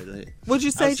 I'm sorry. Go ahead. What'd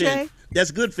you say, Jay?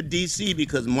 That's good for DC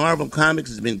because Marvel Comics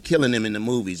has been killing them in the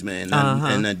movies, man.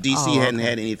 And DC hadn't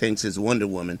had anything since Wonder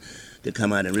Woman to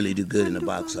come out and really do good in the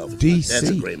box office. DC. That's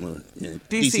a great movie. Yeah.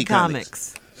 DC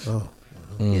Comics. Oh.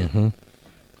 Mm-hmm.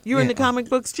 You in the comic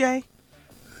books, Jay?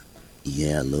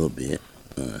 Yeah, a little bit.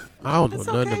 I don't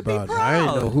know nothing about it. I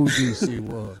didn't know who DC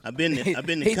was. I've been to He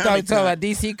Comic thought he talking about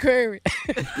DC Curry.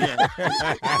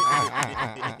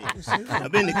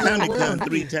 I've been to Comic Con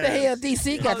 3 times. The hell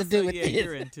DC got to do with this?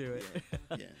 You're into it.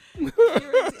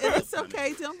 It's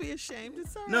okay. Don't be ashamed.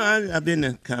 It's all right. No, I've been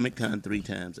to Comic Con 3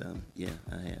 times. Yeah,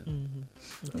 I have.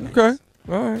 Mm-hmm. Okay.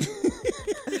 All right.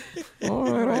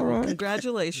 All right.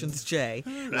 Congratulations, Jay.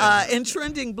 In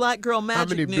trending Black Girl Magic How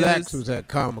many news, blacks was at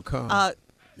Comic-Con?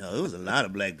 No, there was a lot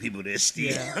of black people there,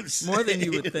 Steve. Yeah, more than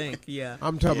you would think. Yeah.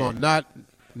 I'm talking about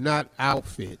not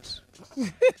outfits.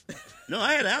 No,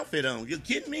 I had an outfit on. You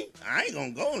kidding me? I ain't gonna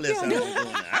go unless I'm going to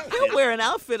an outfit. He'll wear an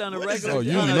outfit on a regular. Oh,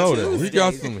 you know that.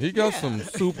 He got some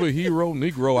superhero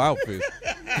Negro outfits.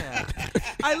 Yeah.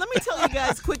 All right, let me tell you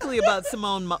guys quickly about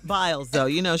Simone Biles, though.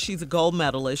 You know, she's a gold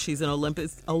medalist. She's an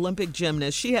Olympic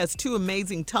gymnast. She has two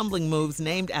amazing tumbling moves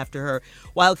named after her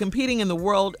while competing in the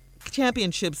World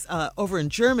Championships over in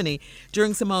Germany.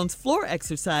 During Simone's floor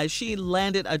exercise, she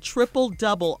landed a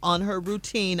triple-double on her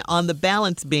routine on the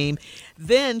balance beam.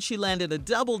 Then she landed a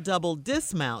double-double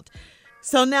dismount.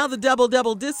 So now the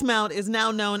double-double dismount is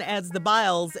now known as the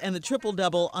Biles, and the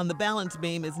triple-double on the balance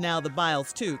beam is now the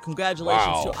Biles, too.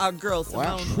 Congratulations to our girl,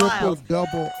 Simone Biles.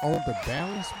 Triple-double on the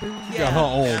balance beam? She got her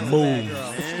own moves.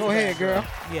 Go ahead, girl.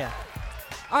 Yeah.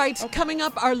 All right, coming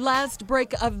up, our last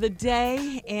break of the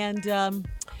day, and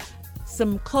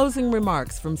some closing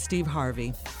remarks from Steve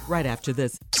Harvey right after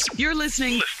this. You're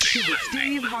listening to the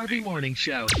Steve Harvey Morning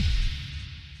Show.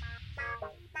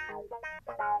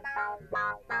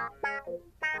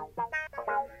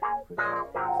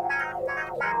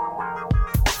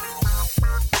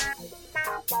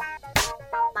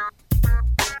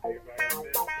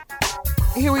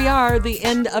 Here we are, the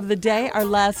end of the day, our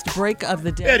last break of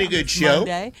the day. Very good show.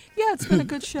 Monday. Yeah, it's been a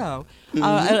good show.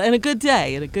 And a good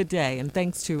day, and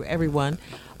thanks to everyone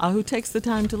who takes the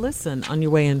time to listen on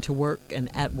your way into work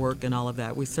and at work and all of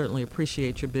that. We certainly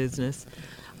appreciate your business.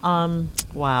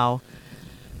 Wow.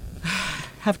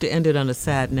 Have to end it on a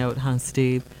sad note, huh,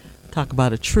 Steve? Talk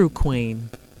about a true queen.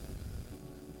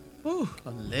 Ooh,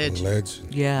 a legend.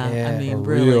 Legend. Yeah, I mean, a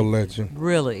really. real legend.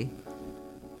 Really.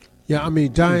 Yeah, I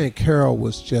mean, Diane Carroll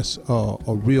was just a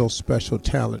real special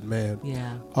talent, man.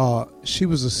 Yeah. She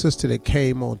was a sister that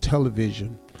came on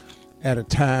television at a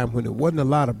time when there wasn't a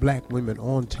lot of black women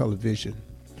on television,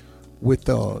 with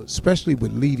especially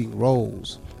with leading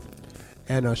roles.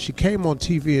 And she came on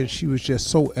TV and she was just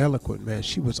so eloquent, man.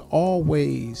 She was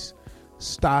always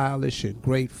stylish and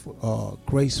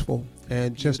graceful.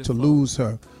 And just to lose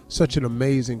her, such an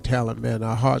amazing talent, man.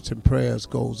 Our hearts and prayers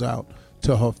goes out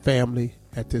to her family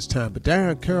at this time. But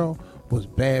Diane Carroll was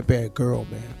bad girl,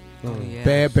 man. Oh, yeah.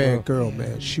 Bad girl,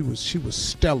 man. She was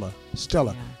stellar.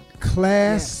 Yeah.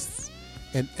 Class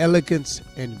and elegance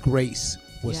and grace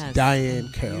was Diane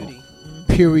Carroll.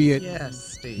 Mm-hmm. Period.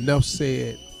 Yes, Steve. Enough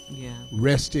said. Yeah.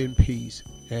 Rest in peace,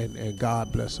 and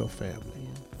God bless her family. Yeah.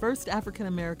 First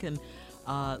African-American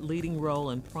leading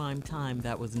role in prime time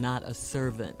that was not a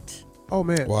servant. Oh,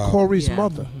 man. Wow. Corey's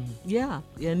mother. Mm-hmm. Yeah,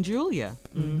 and Julia.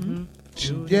 Mm-hmm.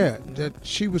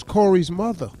 She was Corey's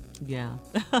mother. Yeah.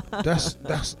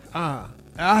 I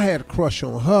had a crush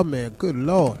on her, man. Good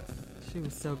Lord. She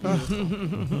was so beautiful.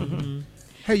 Mm-hmm.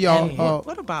 Hey, y'all.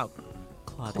 What about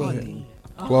Claudine?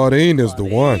 Claudine is the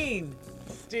one. Steve?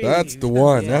 That's the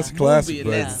one. That's classic, baby.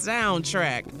 That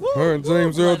soundtrack. Her and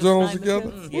James Earl Jones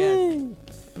together. Yes.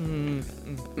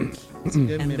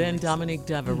 And then Dominique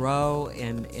Devereaux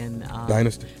in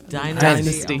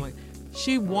Dynasty. Oh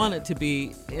she wanted to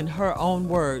be, in her own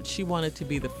words, she wanted to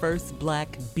be the first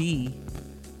black bee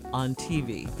on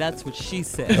TV. That's what she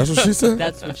said. That's what she said?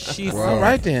 That's what she said. All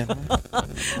right then.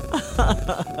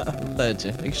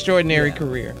 Legend. Extraordinary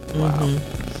career. Wow.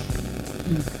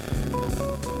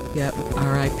 Mm-hmm. Yep.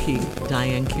 R.I.P.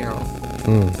 Diane Carroll.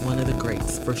 One of the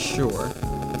greats for sure.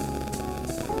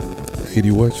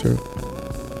 80 what, sir?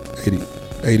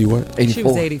 80 what? 84. She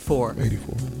was 84.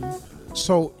 84.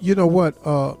 So, you know what?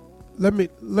 let me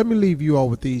leave you all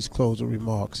with these closing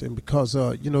remarks, and because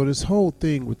this whole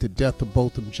thing with the death of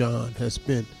Botham Jean has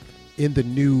been in the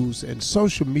news, and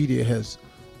social media has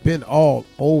been all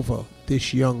over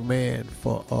this young man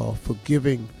for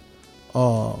forgiving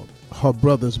her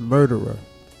brother's murderer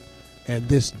and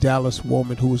this Dallas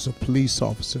woman who was a police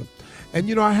officer.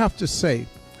 And I have to say,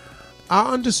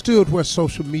 I understood where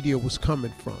social media was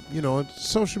coming from.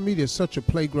 Social media is such a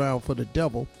playground for the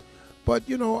devil. But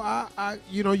you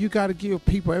got to give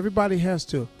people. Everybody has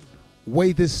to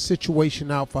weigh this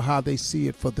situation out for how they see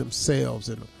it for themselves.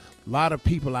 And a lot of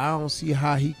people, I don't see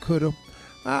how he could have.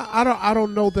 I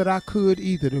don't know that I could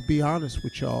either. To be honest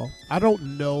with y'all, I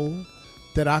don't know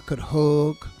that I could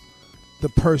hug the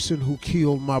person who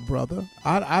killed my brother.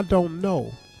 I don't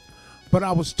know. But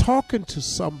I was talking to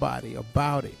somebody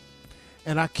about it,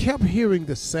 and I kept hearing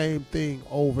the same thing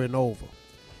over and over.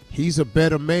 He's a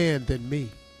better man than me.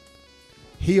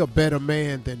 He a better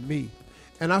man than me.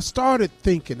 And I started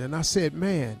thinking, and I said,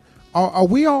 man, are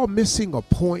we all missing a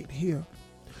point here?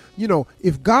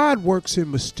 If God works in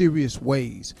mysterious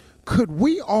ways, could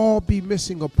we all be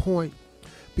missing a point?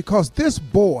 Because this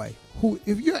boy, who,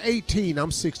 if you're 18,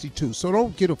 I'm 62, so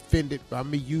don't get offended by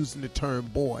me using the term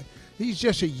boy. He's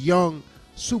just a young,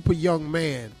 super young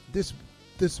man. This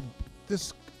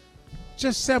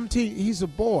just 17, he's a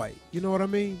boy. You know what I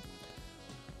mean?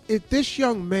 If this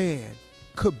young man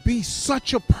could be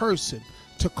such a person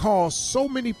to cause so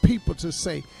many people to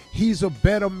say he's a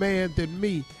better man than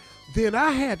me, then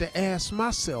I had to ask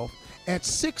myself, at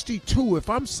 62, if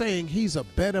I'm saying he's a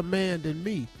better man than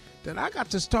me, then I got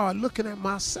to start looking at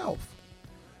myself.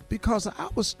 Because I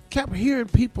kept hearing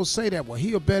people say that, well,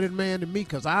 he a better man than me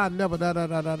because I never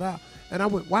da-da-da-da-da. And I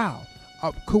went, wow,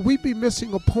 could we be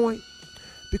missing a point?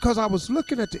 Because I was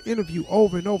looking at the interview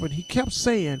over and over, and he kept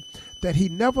saying that he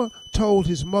never told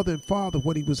his mother and father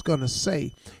what he was going to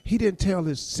say. He didn't tell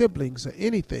his siblings or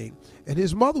anything. And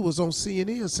his mother was on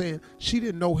CNN saying she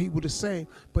didn't know he would have said,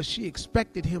 but she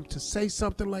expected him to say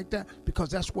something like that because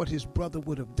that's what his brother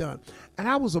would have done. And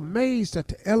I was amazed at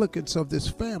the elegance of this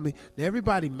family. Now,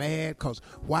 everybody mad because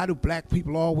why do black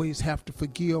people always have to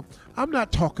forgive? I'm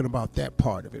not talking about that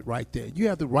part of it right there. You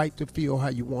have the right to feel how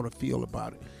you want to feel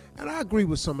about it. And I agree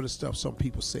with some of the stuff some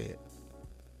people said.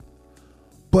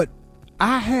 But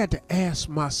I had to ask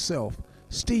myself,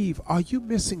 Steve, are you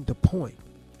missing the point?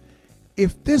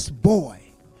 If this boy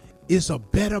is a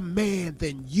better man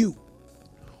than you,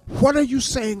 what are you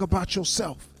saying about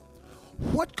yourself?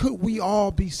 What could we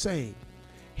all be saying?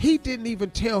 He didn't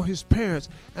even tell his parents.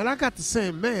 And I got to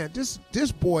saying, man,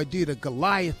 this boy did a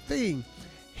Goliath thing.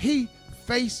 He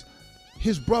faced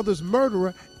his brother's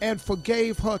murderer and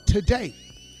forgave her today.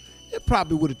 It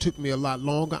probably would have took me a lot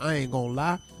longer, I ain't gonna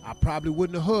lie. I probably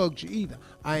wouldn't have hugged you either,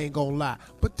 I ain't gonna lie.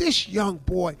 But this young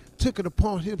boy took it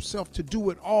upon himself to do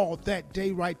it all that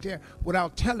day right there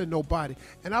without telling nobody.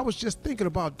 And I was just thinking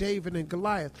about David and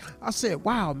Goliath. I said,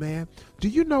 wow, man, do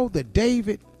you know that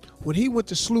David, when he went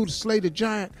to slay the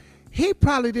giant, he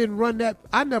probably didn't run that.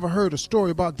 I never heard a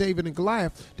story about David and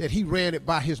Goliath that he ran it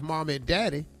by his mom and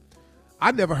daddy.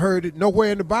 I never heard it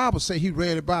nowhere in the Bible say he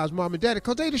ran it by his mom and daddy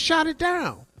because they'd have shot it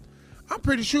down. I'm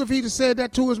pretty sure if he'd have said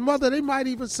that to his mother, they might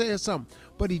even say something.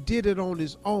 But he did it on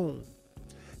his own.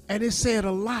 And it said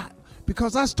a lot.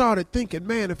 Because I started thinking,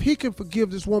 man, if he can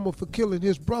forgive this woman for killing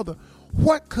his brother,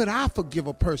 what could I forgive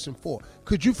a person for?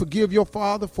 Could you forgive your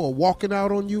father for walking out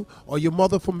on you, or your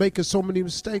mother for making so many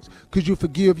mistakes? Could you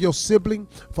forgive your sibling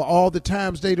for all the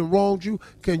times they done wronged you?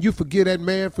 Can you forgive that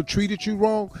man for treated you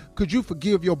wrong? Could you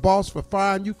forgive your boss for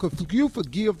firing you? Could you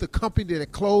forgive the company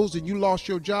that closed and you lost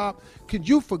your job? Could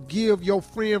you forgive your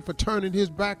friend for turning his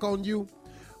back on you?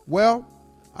 Well,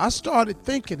 I started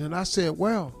thinking and I said,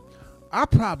 well, I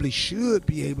probably should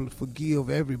be able to forgive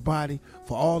everybody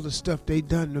for all the stuff they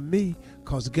done to me,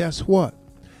 because guess what?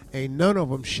 Ain't none of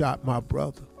them shot my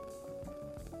brother.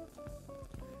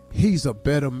 He's a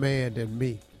better man than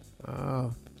me.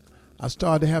 I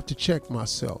started to have to check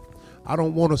myself. I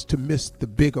don't want us to miss the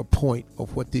bigger point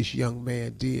of what this young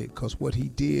man did, because what he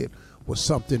did was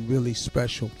something really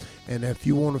special. And if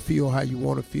you want to feel how you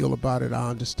want to feel about it, I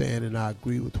understand and I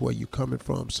agree with where you're coming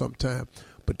from sometimes.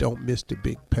 But don't miss the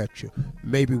big picture.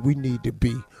 Maybe we need to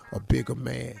be a bigger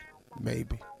man.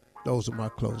 Maybe. Those are my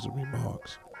closing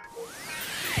remarks.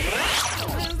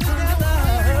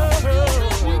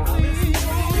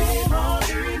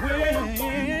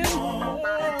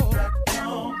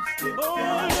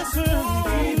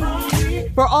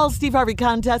 For all Steve Harvey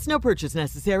contests, no purchase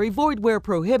necessary, void where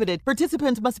prohibited.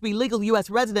 Participants must be legal U.S.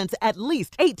 residents at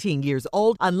least 18 years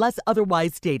old unless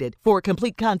otherwise stated. For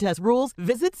complete contest rules,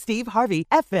 visit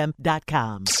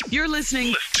SteveHarveyFM.com. You're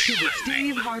listening to the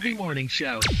Steve Harvey Morning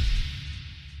Show.